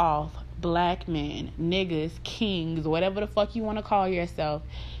 first off, black men, niggas, kings, whatever the fuck you want to call yourself,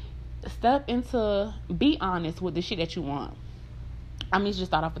 be honest with the shit that you want. I'm just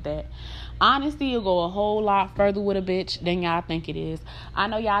start off with that. Honesty will go a whole lot further with a bitch than y'all think it is. I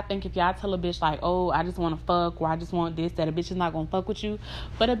know y'all think if y'all tell a bitch like, oh, I just want to fuck or I just want this, that a bitch is not going to fuck with you.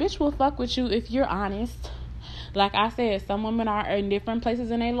 But a bitch will fuck with you if you're honest. Like I said, some women are in different places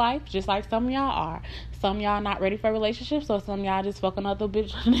in their life, just like some of y'all are. Some of y'all not ready for relationships, so some of y'all just fucking other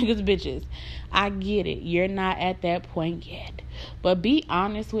niggas bitches. I get it. You're not at that point yet. But be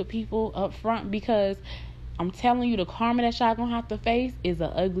honest with people up front, because I'm telling you, the karma that y'all gonna have to face is a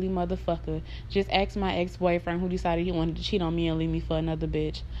ugly motherfucker. Just ask my ex-boyfriend who decided he wanted to cheat on me and leave me for another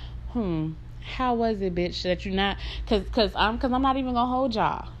bitch. How was it, bitch, that you not... Cause I'm not even gonna hold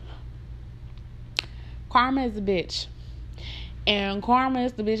y'all. Karma is a bitch. And karma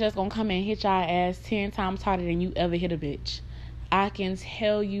is the bitch that's gonna come and hit y'all ass 10 times harder than you ever hit a bitch. I can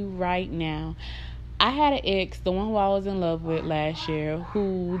tell you right now. I had an ex, the one who I was in love with last year,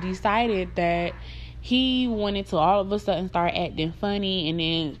 who decided that he wanted to all of a sudden start acting funny and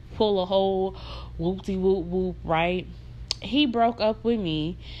then pull a whole whoop-de-whoop-whoop, right? He broke up with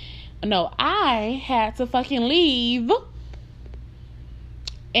me. No, I had to fucking leave.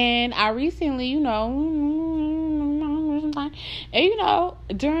 And I recently, during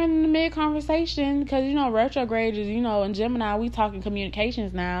the mid-conversation, because, retrograde is, in Gemini, we talking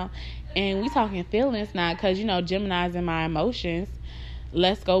communications now. And we talking feelings now, because, Gemini's in my emotions.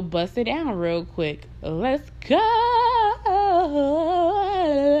 Let's go bust it down real quick. Let's go.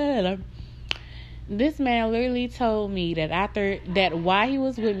 This man literally told me that after that, while he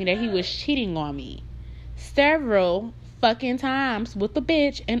was with me, that he was cheating on me several fucking times with the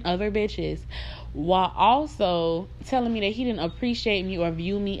bitch and other bitches, while also telling me that he didn't appreciate me or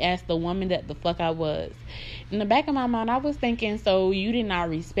view me as the woman that the fuck I was. In the back of my mind, I was thinking, so you did not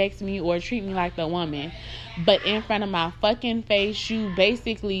respect me or treat me like the woman, but in front of my fucking face, you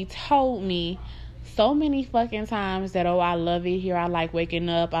basically told me so many fucking times that, oh, I love it here, I like waking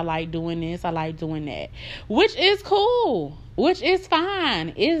up, I like doing this, I like doing that, which is cool, which is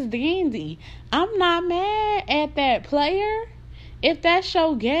fine, it's dandy. I'm not mad at that, player. If that's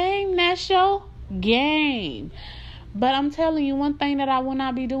your game, that's your game. But I'm telling you, one thing that I will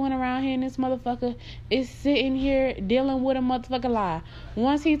not be doing around here in this motherfucker is sitting here dealing with a motherfucker lie.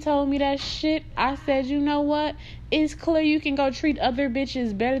 Once he told me that shit, I said, you know what? It's clear you can go treat other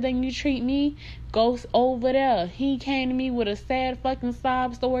bitches better than you treat me. Go over there. He came to me with a sad fucking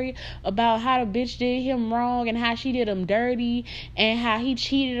sob story about how the bitch did him wrong and how she did him dirty and how he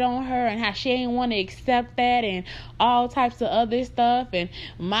cheated on her and how she didn't want to accept that and all types of other stuff. And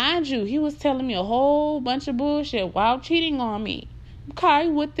mind you, he was telling me a whole bunch of bullshit while cheating on me. Okay,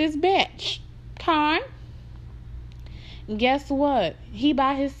 with this bitch. Okay. Guess what? He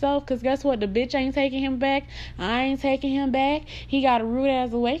by himself, because guess what? The bitch ain't taking him back. I ain't taking him back. He got a rude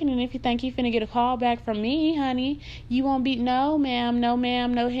ass awakening. If you think he finna get a call back from me, honey, you won't be no ma'am, no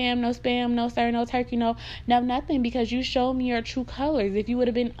ham, no spam, no sir, no turkey, no nothing, because you showed me your true colors. If you would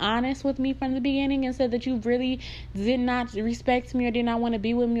have been honest with me from the beginning and said that you really did not respect me or did not want to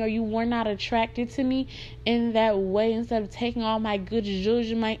be with me or you were not attracted to me in that way, instead of taking all my good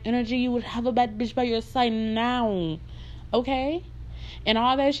judgment, my energy, you would have a bad bitch by your side now. Okay? And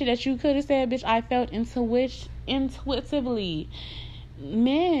all that shit that you could have said, bitch, I felt intuitively.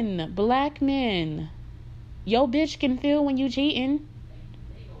 Men, black men, your bitch can feel when you cheating.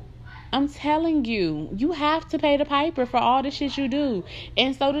 I'm telling you, you have to pay the piper for all the shit you do.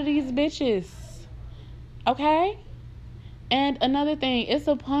 And so do these bitches. Okay? And another thing, it's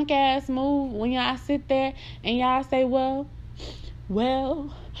a punk ass move when y'all sit there and y'all say, well,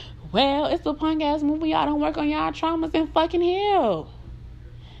 it's a punk ass move when y'all don't work on y'all traumas and fucking heal.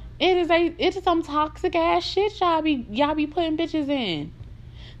 It is some toxic ass shit y'all be putting bitches in.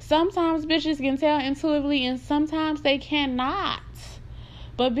 Sometimes bitches can tell intuitively and sometimes they cannot.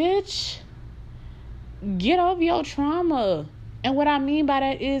 But bitch, get over your trauma. And what I mean by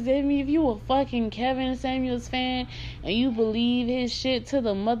that is, if you a fucking Kevin Samuels fan and you believe his shit to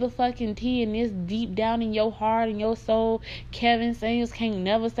the motherfucking T and it's deep down in your heart and your soul, Kevin Samuels can't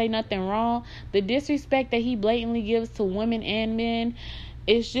never say nothing wrong. The disrespect that he blatantly gives to women and men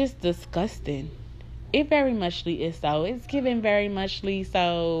is just disgusting. It very muchly is so. It's giving very muchly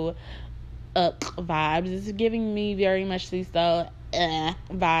so vibes. It's giving me very muchly so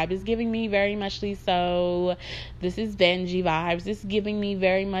vibe. Is giving me very muchly so this is Benji vibes. This is giving me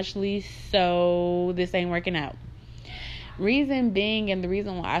very muchly so this ain't working out. Reason being, and the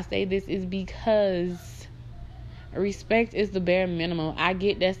reason why I say this is because respect is the bare minimum. I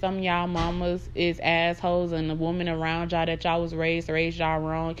get that some of y'all mamas is assholes and the woman around y'all that y'all was raised y'all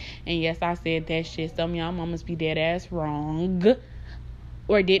wrong. And yes, I said that shit. Some of y'all mamas be dead ass wrong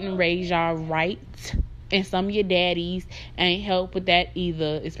or didn't raise y'all right. And some of your daddies ain't help with that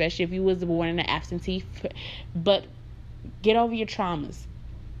either, especially if you was born in an absentee. But get over your traumas.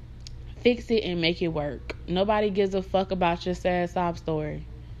 Fix it and make it work. Nobody gives a fuck about your sad sob story.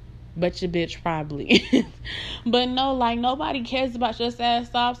 But your bitch probably. But no, like, nobody cares about your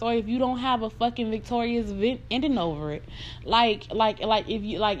sad sob story if you don't have a fucking victorious ending over it. Like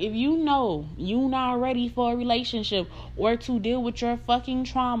if you know you not ready for a relationship or to deal with your fucking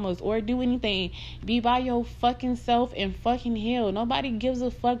traumas or do anything, be by your fucking self and fucking heal. Nobody gives a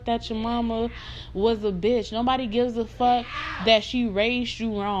fuck that your mama was a bitch. Nobody gives a fuck that she raised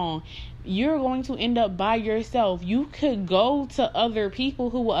you wrong. You're going to end up by yourself. You could go to other people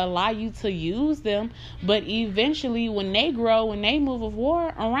who will allow you to use them, but eventually when they grow, when they move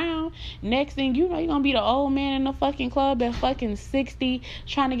around, next thing you know, you're gonna be the old man in the fucking club at fucking 60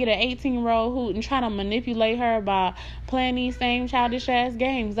 trying to get an 18-year-old who and trying to manipulate her by playing these same childish ass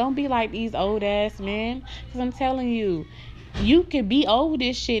games. Don't be like these old ass men, because I'm telling you, you could be old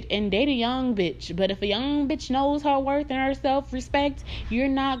as shit and date a young bitch. But if a young bitch knows her worth and her self-respect, you're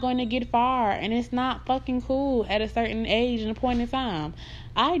not going to get far. And it's not fucking cool at a certain age and a point in time.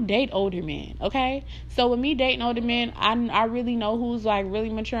 I date older men, okay? So with me dating older men, I really know who's like really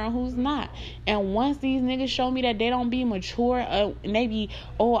mature and who's not. And once these niggas show me that they don't be mature, and they be,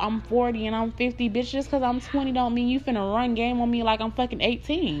 oh, I'm 40 and I'm 50, bitch, just because I'm 20 don't mean you finna run game on me like I'm fucking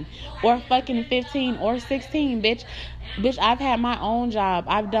 18 or fucking 15 or 16, bitch. Bitch, I've had my own job.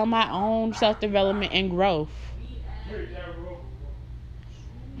 I've done my own self-development and growth.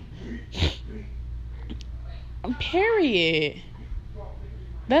 Period.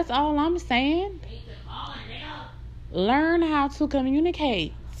 That's all I'm saying. Learn how to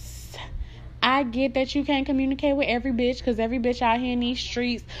communicate. I get that you can't communicate with every bitch, because every bitch out here in these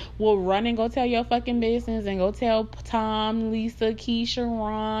streets will run and go tell your fucking business and go tell Tom, Lisa, Keisha,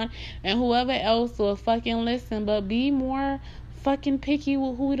 Ron, and whoever else will fucking listen. But be more fucking picky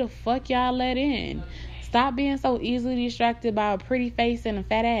with who the fuck y'all let in. Stop being so easily distracted by a pretty face and a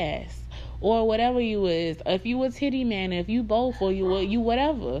fat ass. Or whatever you is. If you a titty man, if you both, or you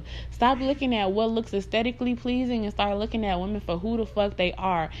whatever. Stop looking at what looks aesthetically pleasing and start looking at women for who the fuck they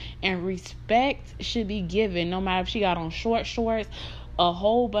are. And respect should be given, no matter if she got on short shorts, a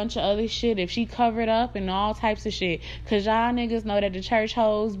whole bunch of other shit, if she covered up and all types of shit. Cause y'all niggas know that the church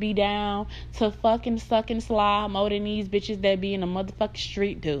hoes be down to fucking suck and slide more than these bitches that be in the motherfucking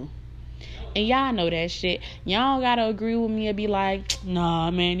street do. And y'all know that shit. Y'all gotta agree with me and be like, nah,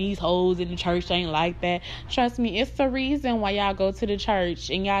 man, these hoes in the church ain't like that. Trust me, it's the reason why y'all go to the church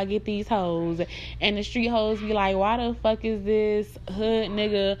and y'all get these hoes. And the street hoes be like, why the fuck is this hood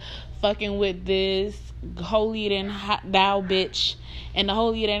nigga fucking with this holier than thou bitch? And the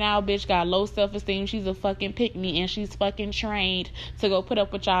holier than thou bitch got low self-esteem. She's a fucking pick-me, and she's fucking trained to go put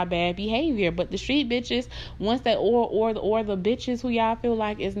up with y'all bad behavior. But the street bitches, once that or the bitches who y'all feel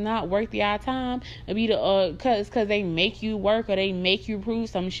like is not worth y'all time, it be the cause they make you work or they make you prove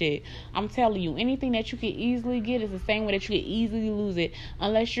some shit. I'm telling you, anything that you can easily get is the same way that you can easily lose it,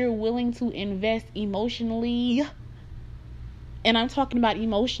 unless you're willing to invest emotionally. And I'm talking about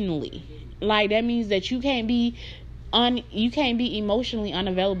emotionally. Like, that means that you can't be emotionally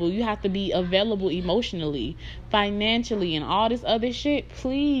unavailable. You have to be available emotionally, financially, and all this other shit.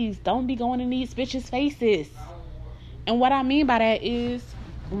 Please don't be going in these bitches' faces. And what I mean by that is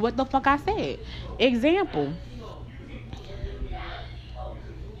what the fuck I said. Example.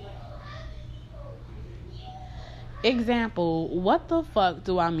 What the fuck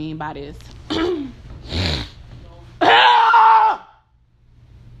do I mean by this?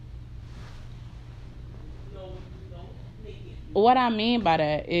 What I mean by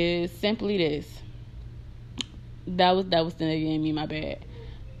that is simply this. That was the nigga in me, my bad.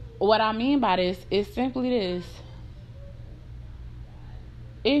 What I mean by this is simply this.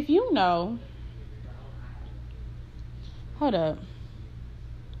 If you know, hold up.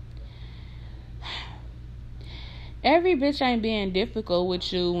 Every bitch ain't being difficult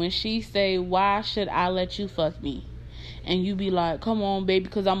with you when she say, why should I let you fuck me? And you be like, come on, baby,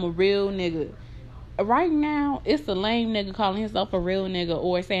 because I'm a real nigga. Right now, it's a lame nigga calling himself a real nigga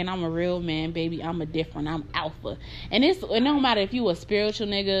or saying I'm a real man, baby, I'm alpha. And it don't matter if you a spiritual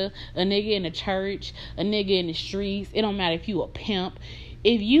nigga, a nigga in the church, a nigga in the streets. It don't matter if you a pimp.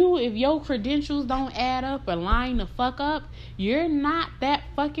 If your credentials don't add up or line the fuck up, you're not that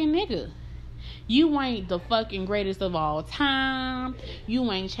fucking nigga. You ain't the fucking greatest of all time.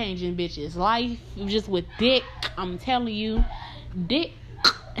 You ain't changing bitches' life just with dick. I'm telling you, dick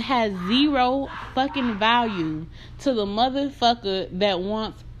has zero fucking value to the motherfucker that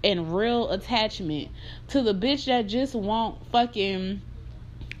wants a real attachment. To the bitch that just want fucking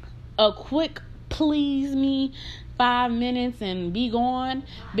a quick please me 5 minutes and be gone.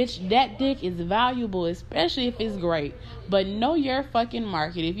 Bitch, that dick is valuable, especially if it's great. But know your fucking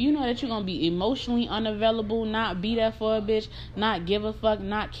market. If you know that you're gonna be emotionally unavailable, not be there for a bitch, not give a fuck,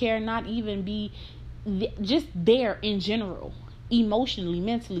 not care, not even be just there in general, emotionally,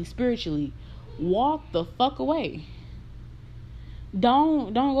 mentally, spiritually, walk the fuck away.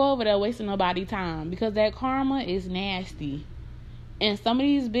 Don't go over there wasting nobody's time, because that karma is nasty. And some of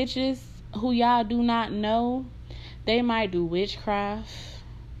these bitches who y'all do not know, they might do witchcraft,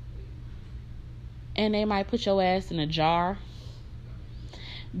 and they might put your ass in a jar.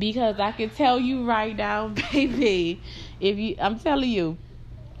 Because I can tell you right now, baby, I'm telling you,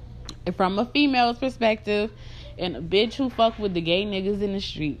 from a female's perspective, and a bitch who fuck with the gay niggas in the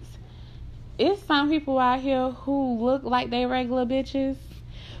streets, it's some people out here who look like they regular bitches,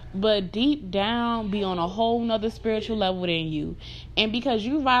 but deep down be on a whole nother spiritual level than you. And because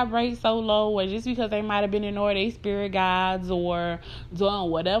you vibrate so low, or just because they might have been ignoring their spirit guides or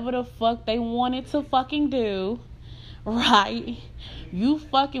doing whatever the fuck they wanted to fucking do, right? You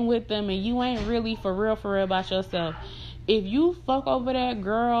fucking with them and you ain't really for real about yourself. if you fuck over that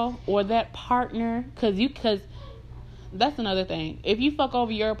girl or that partner, cause that's another thing. If you fuck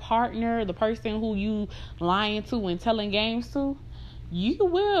over your partner, the person who you lying to and telling games to, you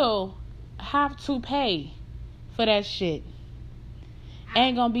will have to pay for that shit.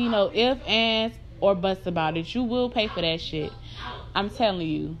 Ain't gonna be no ifs, ands, or buts about it. You will pay for that shit. I'm telling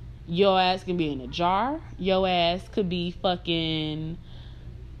you. Your ass can be in a jar. Your ass could be fucking...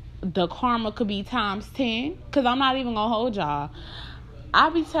 The karma could be times 10. Because I'm not even gonna hold y'all. I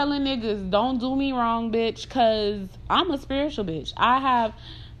be telling niggas, don't do me wrong, bitch. Because I'm a spiritual bitch. I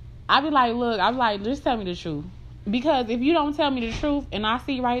be like, look, I'm like, just tell me the truth. Because if you don't tell me the truth and I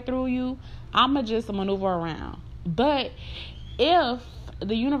see right through you, I'ma just maneuver around. But if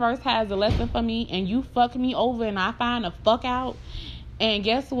the universe has a lesson for me and you fuck me over and I find the fuck out, and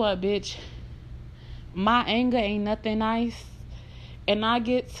guess what, bitch? My anger ain't nothing nice. And I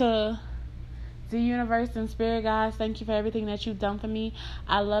get to the universe and spirit guys, thank you for everything that you've done for me.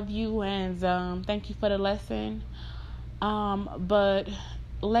 I love you and thank you for the lesson. But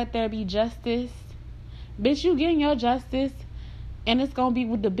let there be justice. Bitch, you getting your justice. And it's gonna be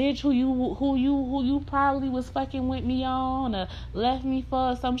with the bitch who you probably was fucking with me on, or left me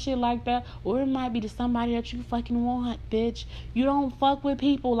for, or some shit like that. Or it might be to somebody that you fucking want, bitch. You don't fuck with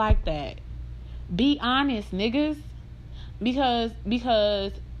people like that. Be honest, niggas. Because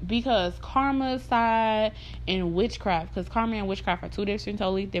karma side and witchcraft, because karma and witchcraft are two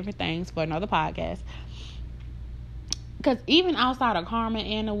totally different things for another podcast. Because even outside of karma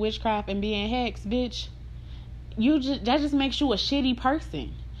and the witchcraft and being hexed, bitch, that just makes you a shitty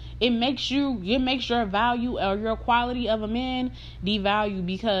person. It makes your value or your quality of a man devalue,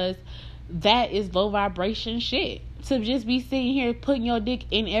 because that is low vibration shit. To just be sitting here putting your dick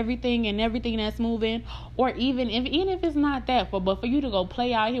in everything that's moving, or even if it's not that, but for you to go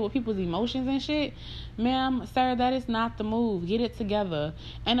play out here with people's emotions and shit, ma'am, sir, that is not the move. Get it together.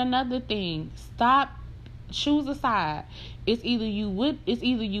 And another thing, choose a side. It's either you with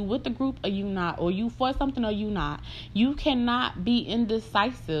the group or you not, or you for something or you not. You cannot be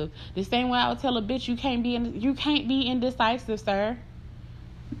indecisive. The same way I would tell a bitch you can't be indecisive, sir.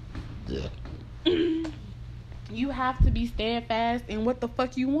 You have to be steadfast in what the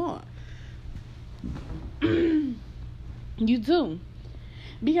fuck you want. You do.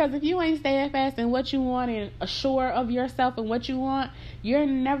 Because if you ain't steadfast in what you want and assured of yourself and what you want, you're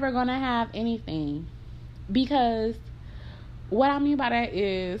never gonna have anything. Because what I mean by that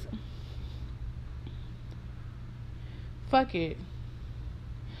is, fuck it.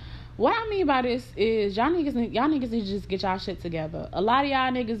 What I mean by this is, y'all niggas need to just get y'all shit together. A lot of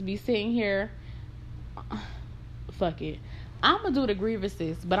y'all niggas be sitting here, fuck it. I'm gonna do the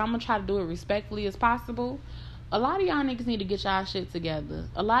grievances, but I'm gonna try to do it respectfully as possible. A lot of y'all niggas need to get y'all shit together.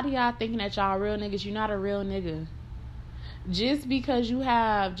 A lot of y'all thinking that y'all real niggas, you're not a real nigga. Just because you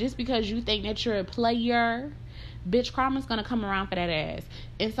think that you're a player, bitch, karma's gonna come around for that ass.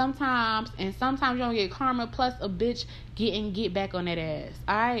 And sometimes you don't get karma plus a bitch get back on that ass.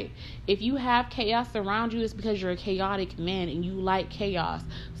 Alright? If you have chaos around you, it's because you're a chaotic man and you like chaos.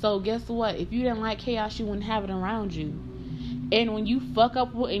 So guess what? If you didn't like chaos, you wouldn't have it around you. And when you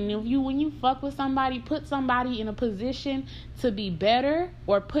fuck with somebody, put somebody in a position to be better,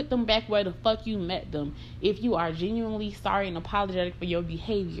 or put them back where the fuck you met them. If you are genuinely sorry and apologetic for your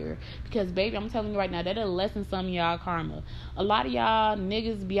behavior. Because, baby, I'm telling you right now, that'll lessen some of y'all karma. A lot of y'all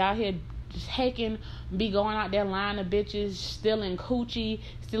niggas be out here be going out there lying to bitches, stealing coochie,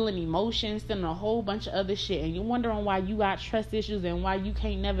 stealing emotions, stealing a whole bunch of other shit, and you're wondering why you got trust issues and why you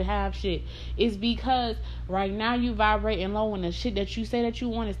can't never have shit. It's because right now you vibrating low, and the shit that you say that you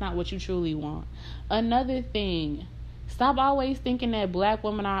want is not what you truly want. Another thing, stop always thinking that black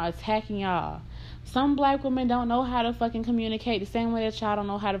women are attacking y'all. Some black women don't know how to fucking communicate the same way that y'all don't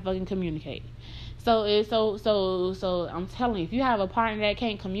know how to fucking communicate. So I'm telling you, if you have a partner that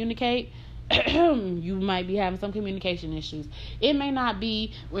can't communicate, you might be having some communication issues. It may not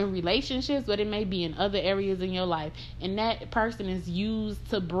be in relationships, but it may be in other areas in your life. And that person is used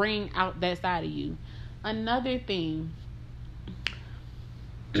to bring out that side of you. Another thing,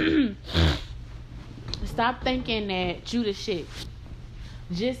 stop thinking that you the shit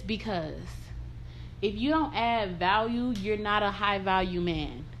just because. If you don't add value, you're not a high value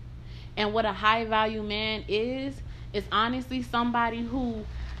man. And what a high value man is honestly somebody who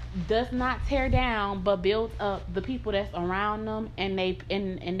does not tear down but builds up the people that's around them and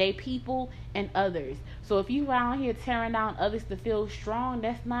they people and others. So if you around here tearing down others to feel strong,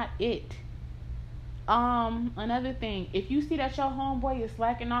 that's not it. Another thing, if you see that your homeboy is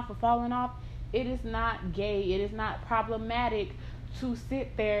slacking off or falling off, it is not gay, it is not problematic to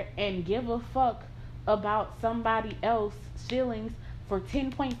sit there and give a fuck about somebody else's feelings for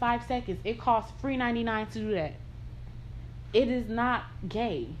 10.5 seconds. It costs $3.99 to do that. It is not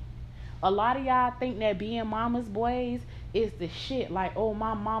gay. A lot of y'all think that being mama's boys is the shit. Like, oh,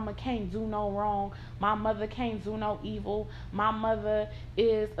 my mama can't do no wrong. My mother can't do no evil. My mother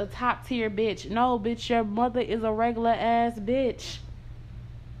is a top tier bitch. No, bitch, your mother is a regular ass bitch.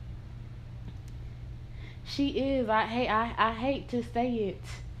 She is. I hate to say it.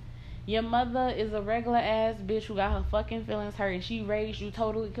 Your mother is a regular ass bitch who got her fucking feelings hurt, and she raised you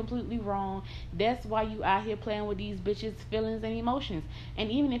totally, completely wrong. That's why you out here playing with these bitches' feelings and emotions. And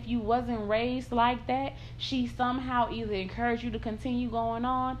even if you wasn't raised like that, she somehow either encouraged you to continue going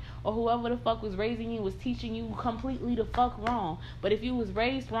on, or whoever the fuck was raising you was teaching you completely the fuck wrong. But if you was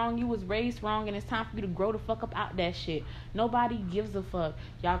raised wrong, you was raised wrong, and it's time for you to grow the fuck up out that shit. Nobody gives a fuck.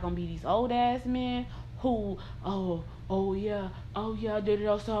 Y'all gonna be these old ass men who, oh yeah, I did it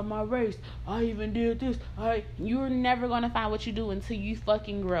outside my race. I even did this. You're never gonna find what you do until you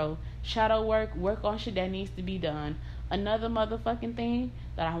fucking grow. Shadow work on shit that needs to be done. Another motherfucking thing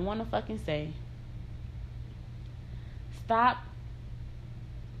that I wanna fucking say. Stop.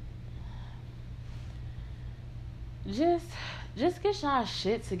 Just get y'all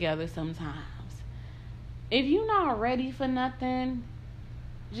shit together sometimes. If you not ready for nothing,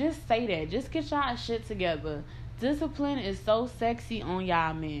 just say that. Just get y'all shit together. Discipline is so sexy on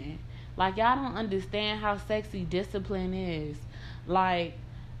y'all men. Like, y'all don't understand how sexy discipline is. Like,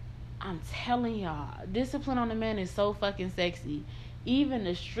 I'm telling y'all, discipline on a man is so fucking sexy. Even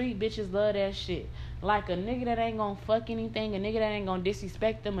the street bitches love that shit. Like, a nigga that ain't gonna fuck anything, a nigga that ain't gonna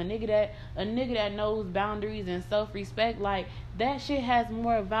disrespect them, a nigga that knows boundaries and self-respect. Like, that shit has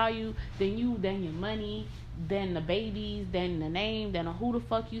more value than your money, than the babies, than the name, than who the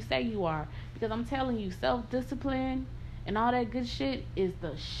fuck you say you are. Because I'm telling you, self-discipline and all that good shit is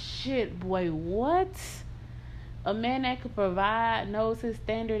the shit, boy. What? A man that could provide, knows his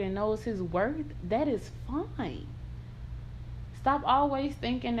standard, and knows his worth, that is fine. Stop always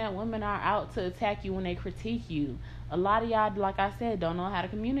thinking that women are out to attack you when they critique you. A lot of y'all, like I said, don't know how to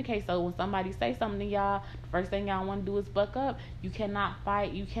communicate. So when somebody say something to y'all, the first thing y'all want to do is buck up. You cannot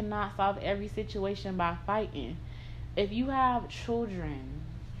fight. You cannot solve every situation by fighting. If you have children,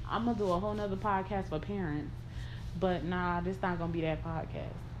 I'm going to do a whole nother podcast for parents. But nah, this not going to be that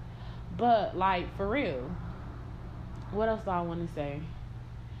podcast. But, like, for real, what else do I want to say?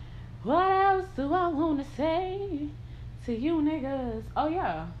 What else do I want to say to you niggas? Oh,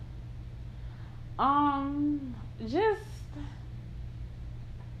 yeah. Just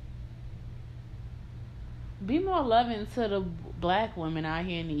be more loving to the black women out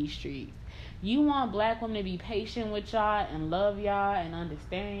here in these streets. You want black women to be patient with y'all and love y'all and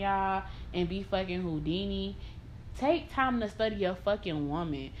understand y'all and be fucking Houdini. Take time to study your fucking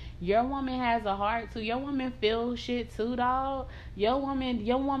woman. Your woman has a heart too. Your woman feels shit too, dog. Your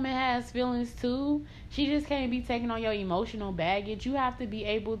woman has feelings too. She just can't be taking on your emotional baggage. You have to be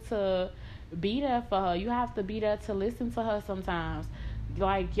able to be there for her. You have to be there to listen to her sometimes.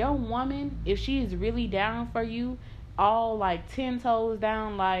 Like, your woman, if she is really down for you, all like 10 toes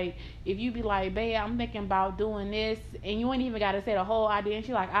down, like, if you be like, babe, I'm thinking about doing this, and you ain't even got to say the whole idea, and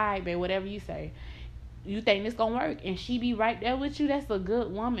she like, all right, babe, whatever you say. You think this gonna work, and she be right there with you, that's a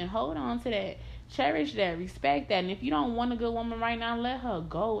good woman. Hold on to that. Cherish that. Respect that. And if you don't want a good woman right now, let her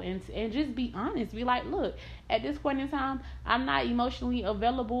go and just be honest. Be like, look, at this point in time, I'm not emotionally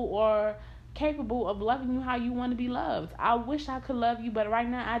available or capable of loving you how you want to be loved. I wish I could love you, but right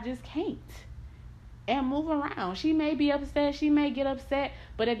now I just can't. And move around. She may be upset. She may get upset,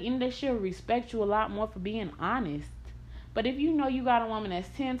 but at the end of the day, she'll respect you a lot more for being honest. But if you know you got a woman that's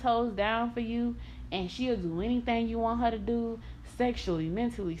 10 toes down for you, and she'll do anything you want her to do, sexually,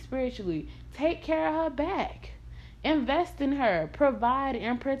 mentally, spiritually, take care of her back. Invest in her. Provide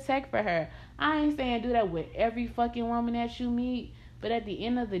and protect for her. I ain't saying do that with every fucking woman that you meet, but at the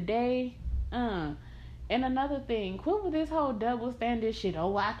end of the day, And another thing, quit with this whole double standard shit.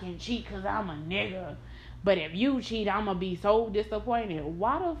 Oh, I can cheat because I'm a nigga. But if you cheat, I'm going to be so disappointed.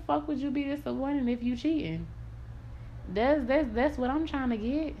 Why the fuck would you be disappointed if you cheating? That's what I'm trying to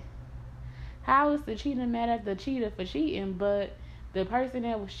get. How is the cheater mad at the cheater for cheating, but the person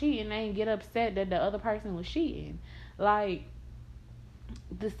that was cheating ain't get upset that the other person was cheating? Like,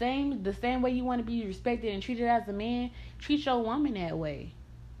 the same way you want to be respected and treated as a man, treat your woman that way.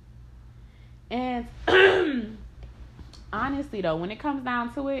 And honestly though, when it comes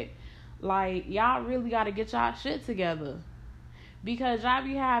down to it, like, y'all really gotta get y'all shit together. Because y'all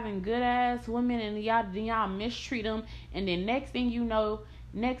be having good ass women and y'all mistreat them, and then next thing you know,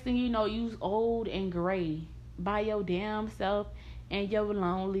 you's old and gray by your damn self, and you're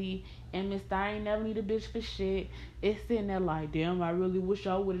lonely, and Mr. I ain't never need a bitch for shit, it's sitting there like, damn, I really wish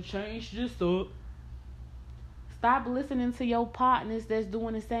I would have changed this up. Stop listening to your partners that's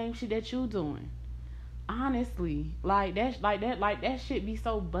doing the same shit that you doing. Honestly, that shit be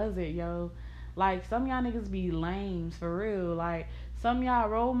so buzzed, yo. Like, some of y'all niggas be lames for real. Like, some of y'all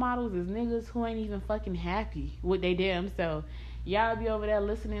role models is niggas who ain't even fucking happy with they damn self. Y'all be over there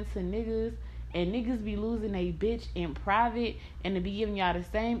listening to niggas, and niggas be losing a bitch in private, and to be giving y'all the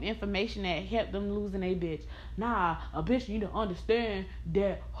same information that helped them losing a bitch. Nah, a bitch need to understand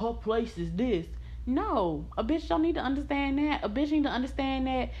that her place is this. No, a bitch don't need to understand that. A bitch need to understand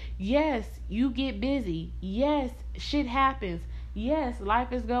that, yes, you get busy. Yes, shit happens. Yes,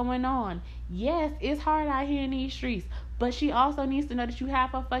 life is going on. Yes, it's hard out here in these streets. But she also needs to know that you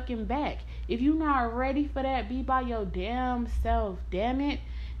have her fucking back. If you not ready for that, be by your damn self. Damn it.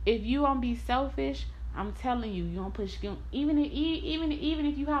 If you don't be selfish, I'm telling you, you gonna push. Even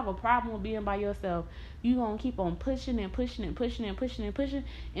if you have a problem with being by yourself, you gonna keep on pushing and pushing and pushing and pushing and pushing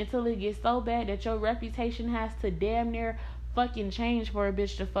until it gets so bad that your reputation has to damn near fucking change for a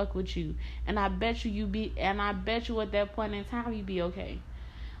bitch to fuck with you. And I bet you at that point in time you be okay.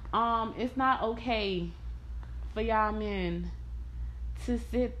 It's not okay for y'all men to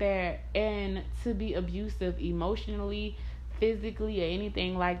sit there and to be abusive emotionally, physically, or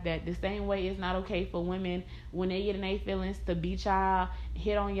anything like that. The same way it's not okay for women when they get in their feelings to beat y'all,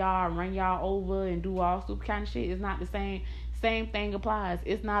 hit on y'all, run y'all over, and do all super kind of shit. It's not the same. Same thing applies.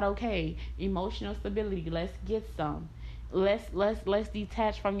 It's not okay. Emotional stability. Let's get some. Let's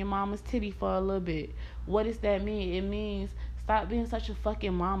detach from your mama's titty for a little bit. What does that mean? It means stop being such a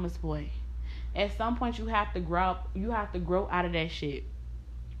fucking mama's boy. At some point you have to grow up. You have to grow out of that shit.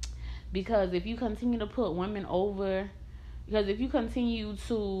 Because if you continue to put women over, because if you continue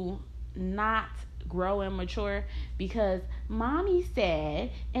to not grow and mature, because mommy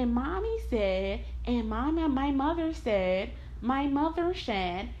said, and my mother said,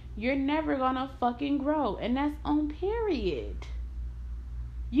 you're never gonna fucking grow. And that's on period.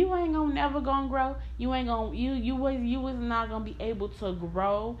 You ain't gonna never gonna grow. You ain't gonna you was not gonna be able to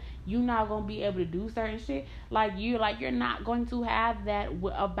grow. You not gonna be able to do certain shit. You're not going to have that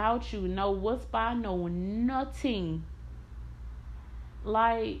about you. No whisper, no nothing.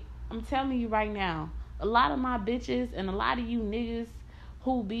 Like, I'm telling you right now, a lot of my bitches and a lot of you niggas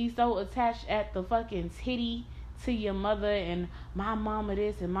who be so attached at the fucking titty to your mother and my mama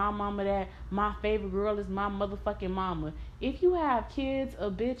this and my mama that, my favorite girl is my motherfucking mama. If you have kids, a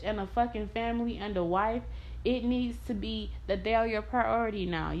bitch, and a fucking family and a wife, it needs to be that they are your priority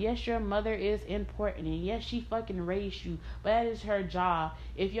now. Yes, your mother is important, and yes, she fucking raised you, but that is her job.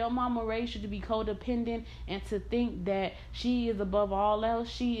 If your mama raised you to be codependent and to think that she is above all else,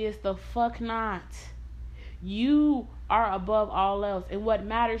 she is the fuck not. You are above all else, and what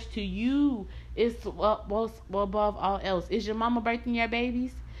matters to you is above all else. Is your mama birthing your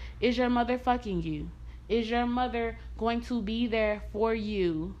babies? Is your mother fucking you? Is your mother going to be there for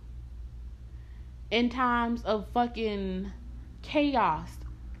you in times of fucking chaos,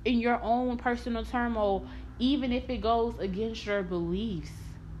 in your own personal turmoil, even if it goes against your beliefs?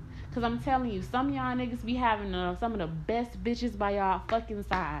 Because I'm telling you, some of y'all niggas be having some of the best bitches by y'all fucking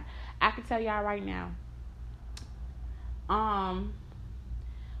side. I can tell y'all right now.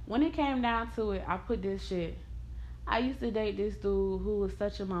 When it came down to it, I put this shit. I used to date this dude who was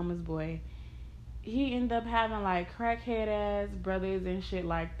such a mama's boy. He ended up having like crackhead ass brothers and shit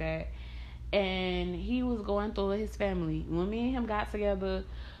like that. And he was going through his family. When me and him got together,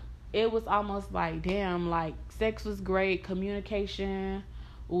 it was almost like, damn, like sex was great, communication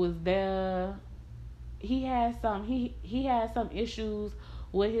was there. He had some issues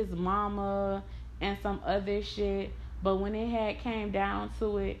with his mama and some other shit. But when it had came down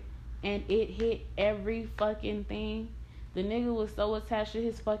to it and it hit every fucking thing, the nigga was so attached to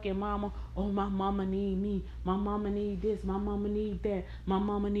his fucking mama. Oh, my mama need me. My mama need this. My mama need that. My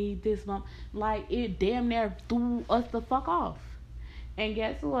mama need this. Like, it damn near threw us the fuck off. And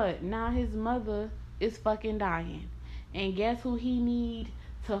guess what? Now his mother is fucking dying. And guess who he need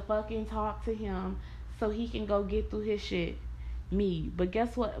to fucking talk to him so he can go get through his shit? Me. But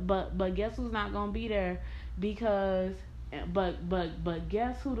guess what? But guess who's not gonna be there? Because but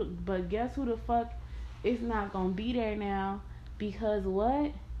guess who the fuck is not gonna be there now? Because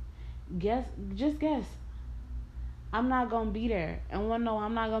what? Guess. I'm not gonna be there. And wanna know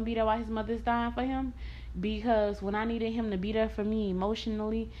I'm not gonna be there while his mother's dying for him? Because when I needed him to be there for me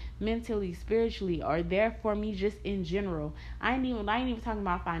emotionally, mentally, spiritually, or there for me just in general, I ain't even talking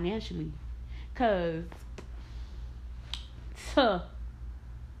about financially. Cause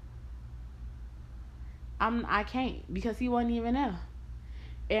I can't because he wasn't even there.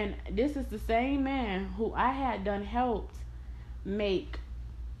 And this is the same man who I had done helped make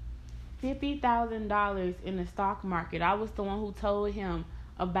 $50,000 in the stock market. I was the one who told him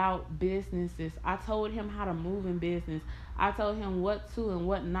about businesses. I told him how to move in business. I told him what to and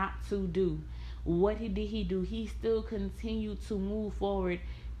what not to do. What did he do? He still continued to move forward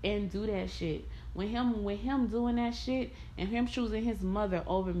and do that shit. When him doing that shit and him choosing his mother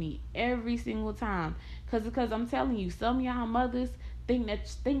over me every single time, cause I'm telling you, some of y'all mothers think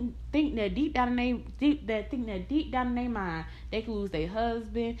that deep down in their mind they can lose their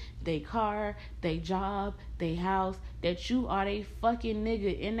husband, their car, their job, their house, that you are they fucking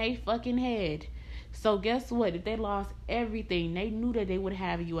nigga in they fucking head. So guess what? If they lost everything, they knew that they would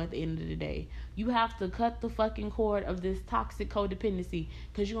have you at the end of the day. You have to cut the fucking cord of this toxic codependency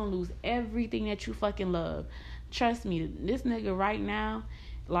because you're going to lose everything that you fucking love. Trust me, this nigga right now,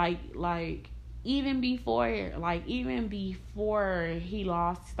 even before he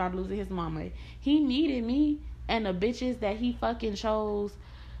started losing his mama, he needed me and the bitches that he fucking chose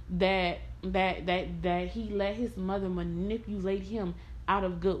that he let his mother manipulate him out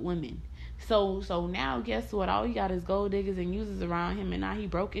of good women. So now guess what? All he got is gold diggers and users around him, and now he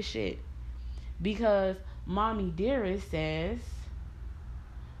broke his shit. Because Mommy Dearest says,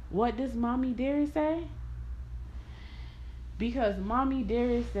 what does Mommy Dearest say? Because Mommy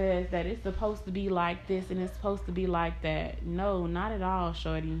Dearest says that it's supposed to be like this and it's supposed to be like that. No, not at all,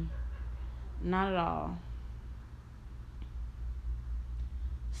 shorty. Not at all.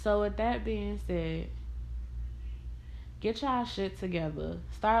 So with that being said, get y'all shit together.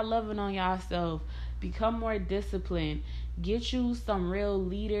 Start loving on yourself. Become more disciplined. Get you some real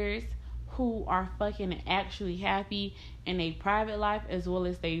leaders who are fucking actually happy in their private life as well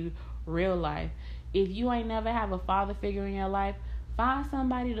as their real life. If you ain't never have a father figure in your life, find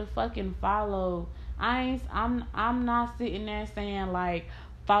somebody to fucking follow. I'm not sitting there saying like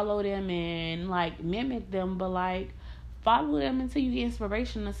follow them and like mimic them, but like follow them until you get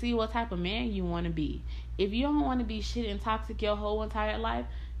inspiration to see what type of man you want to be. If you don't want to be shit and toxic your whole entire life,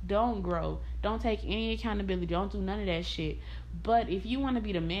 don't grow. Don't take any accountability. Don't do none of that shit. But if you want to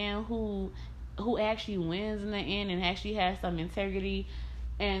be the man who actually wins in the end and actually has some integrity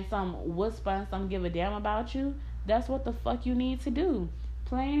and some whisper and some give a damn about you, that's what the fuck you need to do.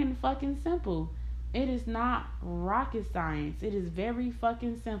 Plain and fucking simple. It is not rocket science. It is very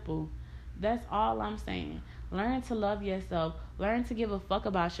fucking simple. That's all I'm saying. Learn to love yourself. Learn to give a fuck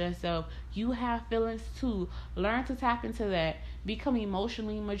about yourself. You have feelings too. Learn to tap into that. Become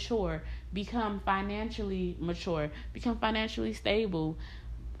emotionally mature. Become financially mature. Become financially stable.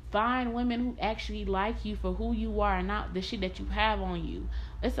 Find women who actually like you for who you are and not the shit that you have on you.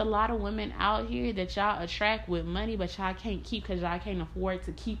 There's a lot of women out here that y'all attract with money, but y'all can't keep because y'all can't afford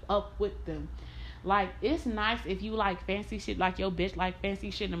to keep up with them. Like, it's nice if you like fancy shit, like your bitch like fancy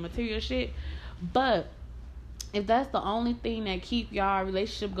shit and material shit, but if that's the only thing that keep y'all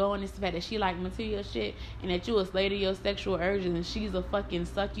relationship going is the fact that she like material shit and that you a slave to your sexual urges and she's a fucking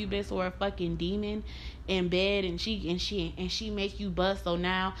succubus or a fucking demon in bed and she make you bust, so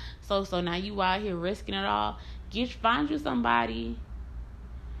now you out here risking it all. Find you somebody,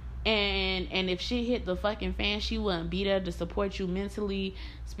 and if shit hit the fucking fan, she wouldn't be there to support you mentally,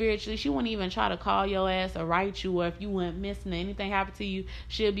 spiritually. She wouldn't even try to call your ass or write you, or if you went missing or anything happened to you,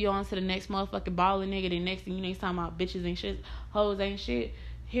 she'll be on to the next motherfucking baller nigga. The next thing you know, he's talking about bitches ain't shit, hoes ain't shit.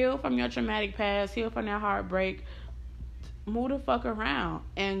 Heal from your traumatic past, heal from that heartbreak, move the fuck around.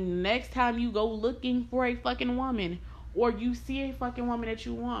 And next time you go looking for a fucking woman, or you see a fucking woman that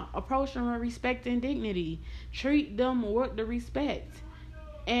you want, approach them with respect and dignity. Treat them with the respect.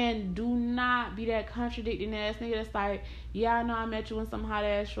 And do not be that contradicting ass nigga that's like, yeah, I know I met you in some hot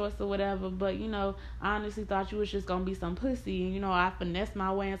ass shorts or whatever, but you know, I honestly thought you was just gonna be some pussy, and you know, I finessed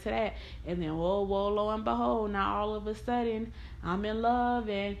my way into that, and then whoa, lo and behold, now all of a sudden I'm in love,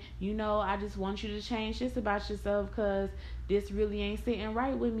 and you know, I just want you to change this about yourself because this really ain't sitting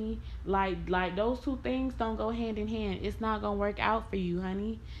right with me. Like those two things don't go hand in hand. It's not gonna work out for you,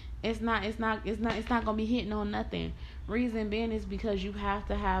 honey. It's not gonna be hitting on nothing. Reason being is because you have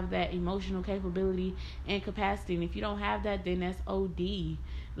to have that emotional capability and capacity. And if you don't have that, then that's OD.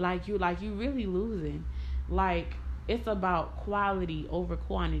 Like you really losing. Like, it's about quality over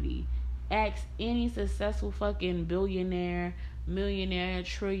quantity. Ask any successful fucking billionaire, millionaire,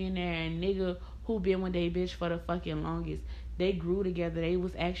 trillionaire, and nigga who been with they bitch for the fucking longest. They grew together. They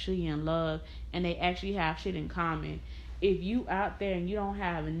was actually in love, and they actually have shit in common. If you out there and you don't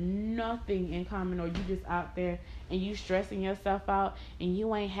have nothing in common, or you just out there and you stressing yourself out and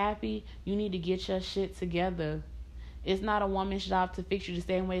you ain't happy, you need to get your shit together. It's not a woman's job to fix you the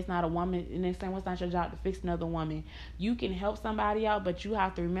same way it's not a woman, and the same way it's not your job to fix another woman. You can help somebody out, but you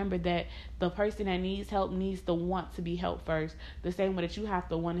have to remember that the person that needs help needs to want to be helped first. The same way that you have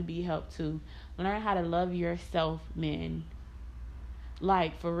to want to be helped too. Learn how to love yourself, men.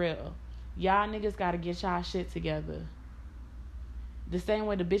 Like, for real. Y'all niggas gotta get y'all shit together. The same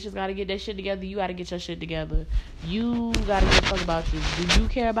way the bitches gotta get their shit together, you gotta get your shit together. You gotta get a fuck about you. Do you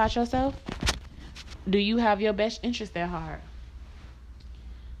care about yourself? Do you have your best interest at heart?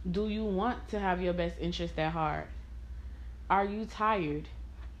 Do you want to have your best interest at heart? Are you tired?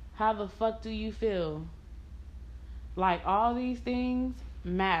 How the fuck do you feel? Like, all these things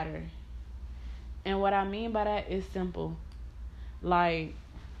matter. And what I mean by that is simple. Like,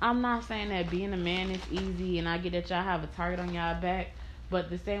 I'm not saying that being a man is easy, and I get that y'all have a target on y'all back,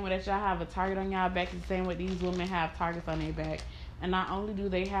 but the same way that y'all have a target on y'all back is the same way these women have targets on their back. And not only do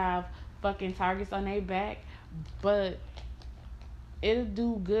they have fucking targets on their back, but it'll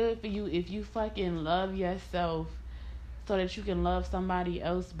do good for you if you fucking love yourself so that you can love somebody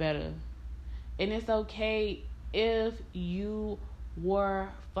else better. And it's okay if you were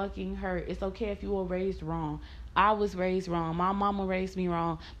fucking hurt. It's okay if you were raised wrong. I was raised wrong. My mama raised me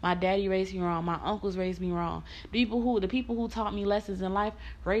wrong. My daddy raised me wrong. My uncles raised me wrong. The people who taught me lessons in life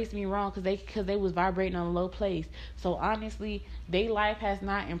raised me wrong because they was vibrating on a low place. So honestly, their life has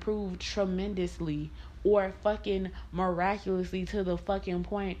not improved tremendously or fucking miraculously to the fucking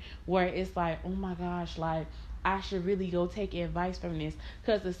point where it's like, oh my gosh, like, I should really go take advice from this.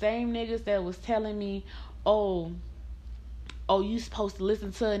 Because the same niggas that was telling me, oh, you supposed to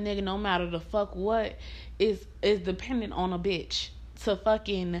listen to a nigga no matter the fuck what, is dependent on a bitch to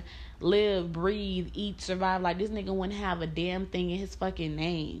fucking live, breathe, eat, survive. Like, this nigga wouldn't have a damn thing in his fucking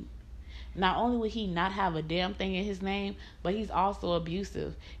name. Not only would he not have a damn thing in his name, but he's also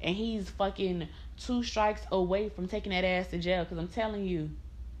abusive. And he's fucking 2 strikes away from taking that ass to jail. Because I'm telling you,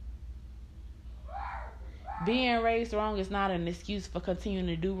 being raised wrong is not an excuse for continuing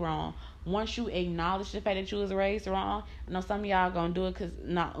to do wrong. Once you acknowledge the fact that you was raised wrong, I know some of y'all gonna do it because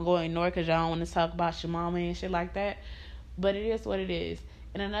not gonna ignore it because y'all don't want to talk about your mama and shit like that. But it is what it is.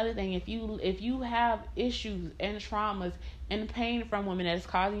 And another thing, if you have issues and traumas and pain from women that is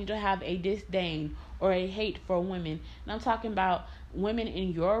causing you to have a disdain or a hate for women, and I'm talking about women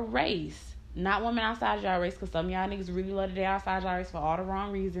in your race, not women outside y'all race, because some of y'all niggas really love to date outside y'all race for all the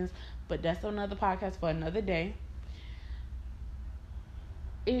wrong reasons. But that's another podcast for another day.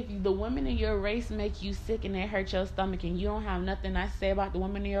 If the women in your race make you sick and they hurt your stomach and you don't have nothing nice to say about the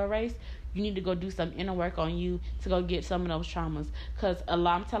women in your race, you need to go do some inner work on you to go get some of those traumas. Because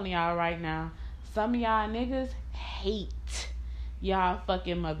I'm telling y'all right now, some of y'all niggas hate y'all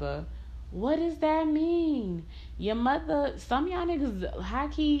fucking mother. What does that mean? Your mother, some of y'all niggas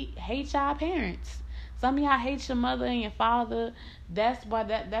high-key hate y'all parents. Some of y'all hate your mother and your father. That's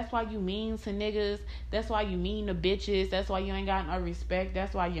why you mean to niggas. That's why you mean to bitches. That's why you ain't got no respect.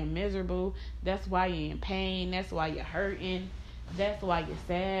 That's why you're miserable. That's why you're in pain. That's why you're hurting. That's why you're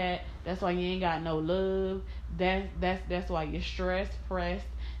sad. That's why you ain't got no love. That's why you're stressed, pressed.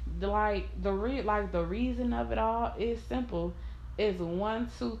 The reason of it all is simple. It's 1,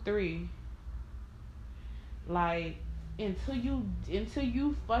 2, 3. Like, until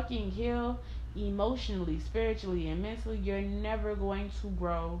you fucking heal emotionally, spiritually, and mentally, you're never going to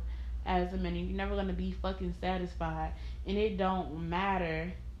grow as a man. You're never going to be fucking satisfied. And it don't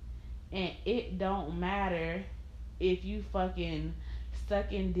matter if you fucking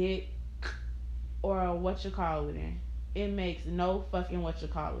sucking dick or what you call it in. It makes no fucking what you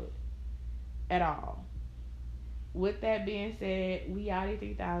call it at all. With that being said, we out at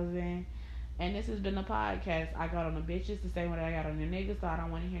 3,000. And this has been a podcast. I got on the bitches the same way that I got on the niggas, so I don't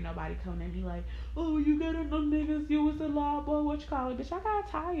want to hear nobody coming at me like, oh, you got on the niggas, you was a law boy, what you call it? Bitch, I got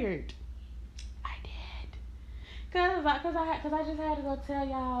tired. I did. Cause I just had to go tell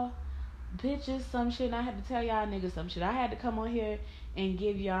y'all bitches some shit, and I had to tell y'all niggas some shit. I had to come on here and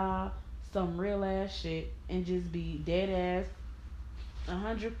give y'all some real ass shit and just be dead ass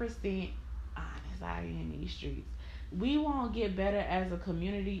 100% honest out here in these streets. We won't get better as a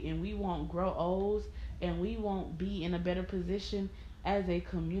community, and we won't grow old, and we won't be in a better position as a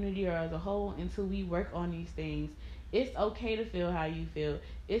community or as a whole until we work on these things. It's okay to feel how you feel.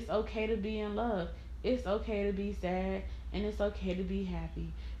 It's okay to be in love. It's okay to be sad, and it's okay to be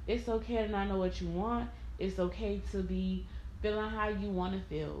happy. It's okay to not know what you want. It's okay to be feeling how you want to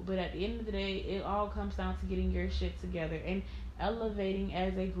feel. But at the end of the day, it all comes down to getting your shit together and elevating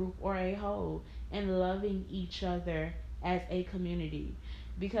as a group or a whole and loving each other as a community.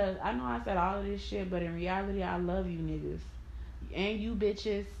 Because I know I said all of this shit, but in reality, I love you niggas and you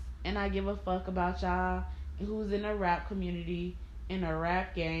bitches, and I give a fuck about y'all, who's in a rap community, in a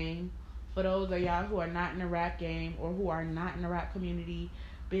rap game. For those of y'all who are not in the rap game or who are not in the rap community,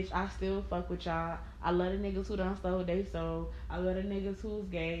 bitch, I still fuck with y'all. I love the niggas who done sold they soul. I love the niggas who's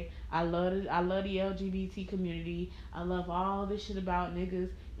gay. I love the LGBT community. I love all this shit about niggas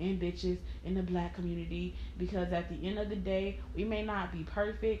and bitches in the black community, because at the end of the day, we may not be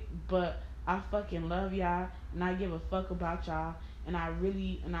perfect, but I fucking love y'all and I give a fuck about y'all, and I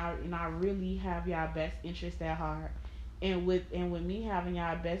really have y'all best interest at heart. And with me having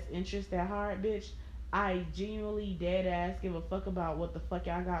y'all best interest at heart, bitch, I genuinely dead ass give a fuck about what the fuck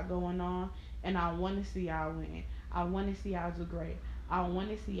y'all got going on, and I want to see y'all win. I want to see y'all do great. I want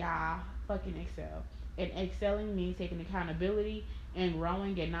to see y'all fucking excel. And excelling means taking accountability and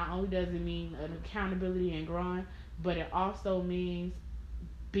growing. And not only does it mean an accountability and growing, but it also means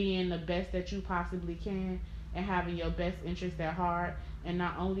being the best that you possibly can and having your best interest at heart. And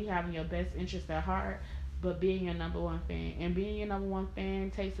not only having your best interest at heart, but being your number one fan. And being your number one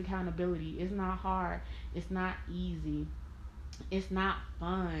fan takes accountability. It's not hard. It's not easy. It's not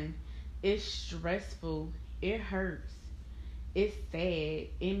fun. It's stressful. It hurts. It's sad.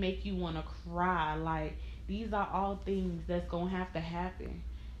 It make you want to cry. Like, these are all things that's going to have to happen.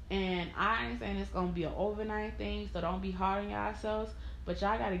 And I ain't saying it's going to be an overnight thing, so don't be hard on yourselves. But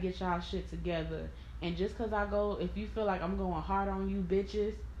y'all got to get y'all shit together. And just because if you feel like I'm going hard on you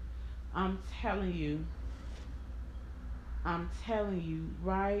bitches, I'm telling you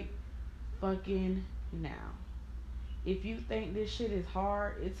right fucking now. If you think this shit is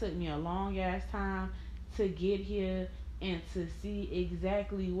hard, it took me a long ass time to get here and to see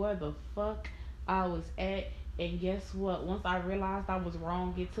exactly where the fuck I was at. And guess what? Once I realized I was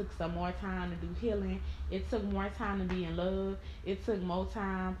wrong, it took some more time to do healing. It took more time to be in love. It took more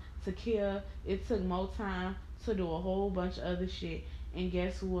time to care. It took more time to do a whole bunch of other shit. And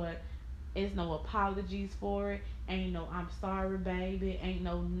guess what? There's no apologies for it. Ain't no I'm sorry, baby. Ain't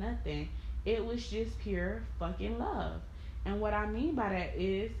no nothing. It was just pure fucking love. And what I mean by that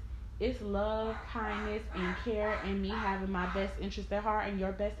is, it's love, kindness, and care, and me having my best interest at heart and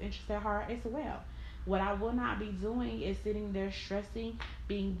your best interest at heart as well. What I will not be doing is sitting there stressing,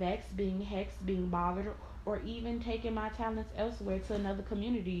 being vexed, being hexed, being bothered, or even taking my talents elsewhere to another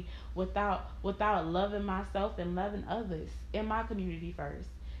community without loving myself and loving others in my community first,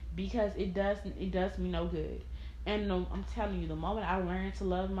 because it does me no good. And I'm telling you, the moment I learned to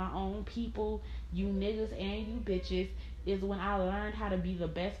love my own people, you niggas and you bitches, is when I learned how to be the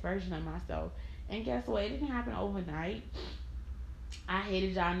best version of myself. And guess what? It didn't happen overnight. I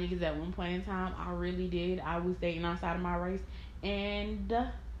hated y'all niggas at one point in time. I really did. I was dating outside of my race, and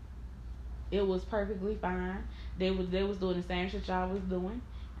it was perfectly fine. They was doing the same shit y'all was doing,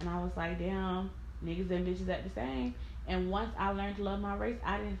 and I was like, damn, niggas and bitches at the same. And once I learned to love my race,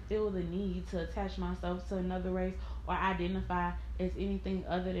 I didn't feel the need to attach myself to another race or identify as anything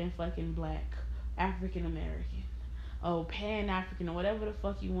other than fucking black, African American, Pan African, or whatever the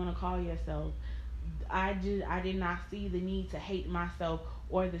fuck you want to call yourself. I did not see the need to hate myself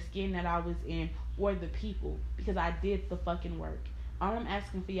or the skin that I was in or the people, because I did the fucking work. All I'm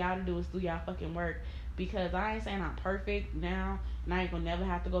asking for y'all to do is do y'all fucking work, because I ain't saying I'm perfect now and I ain't gonna never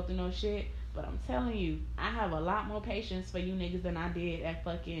have to go through no shit, but I'm telling you, I have a lot more patience for you niggas than I did at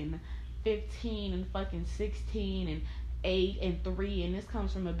fucking 15 and fucking 16 and 8 and 3, and this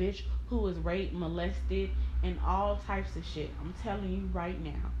comes from a bitch who was raped, molested, and all types of shit. I'm telling you right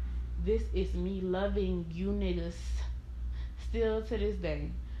now, this is me loving you niggas still to this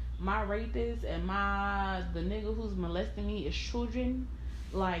day. My rapist and the nigga who's molesting me is children.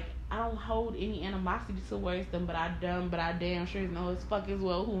 Like, I don't hold any animosity towards them, but I damn sure know as fuck as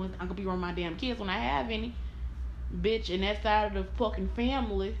well who I'm gonna be around my damn kids when I have any. Bitch, and that side of the fucking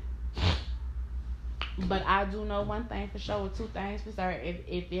family. But I do know one thing for sure, two things for certain.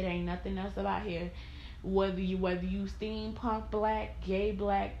 If it ain't nothing else about here, whether you steampunk black, gay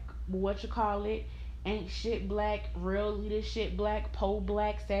black, what you call it, ain't shit black, real leader shit black, po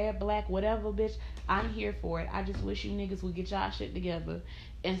black, sad black, whatever, bitch, I'm here for it. I just wish you niggas would get y'all shit together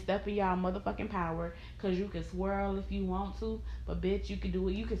and step in y'all motherfucking power, cause you can swirl if you want to, but bitch, you can do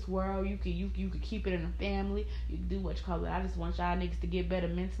it. You can swirl, you can keep it in the family, you can do what you call it. I just want y'all niggas to get better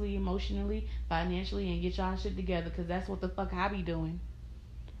mentally, emotionally, financially, and get y'all shit together, cause that's what the fuck I be doing.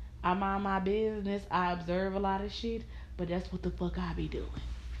 I mind my business, I observe a lot of shit, but that's what the fuck I be doing.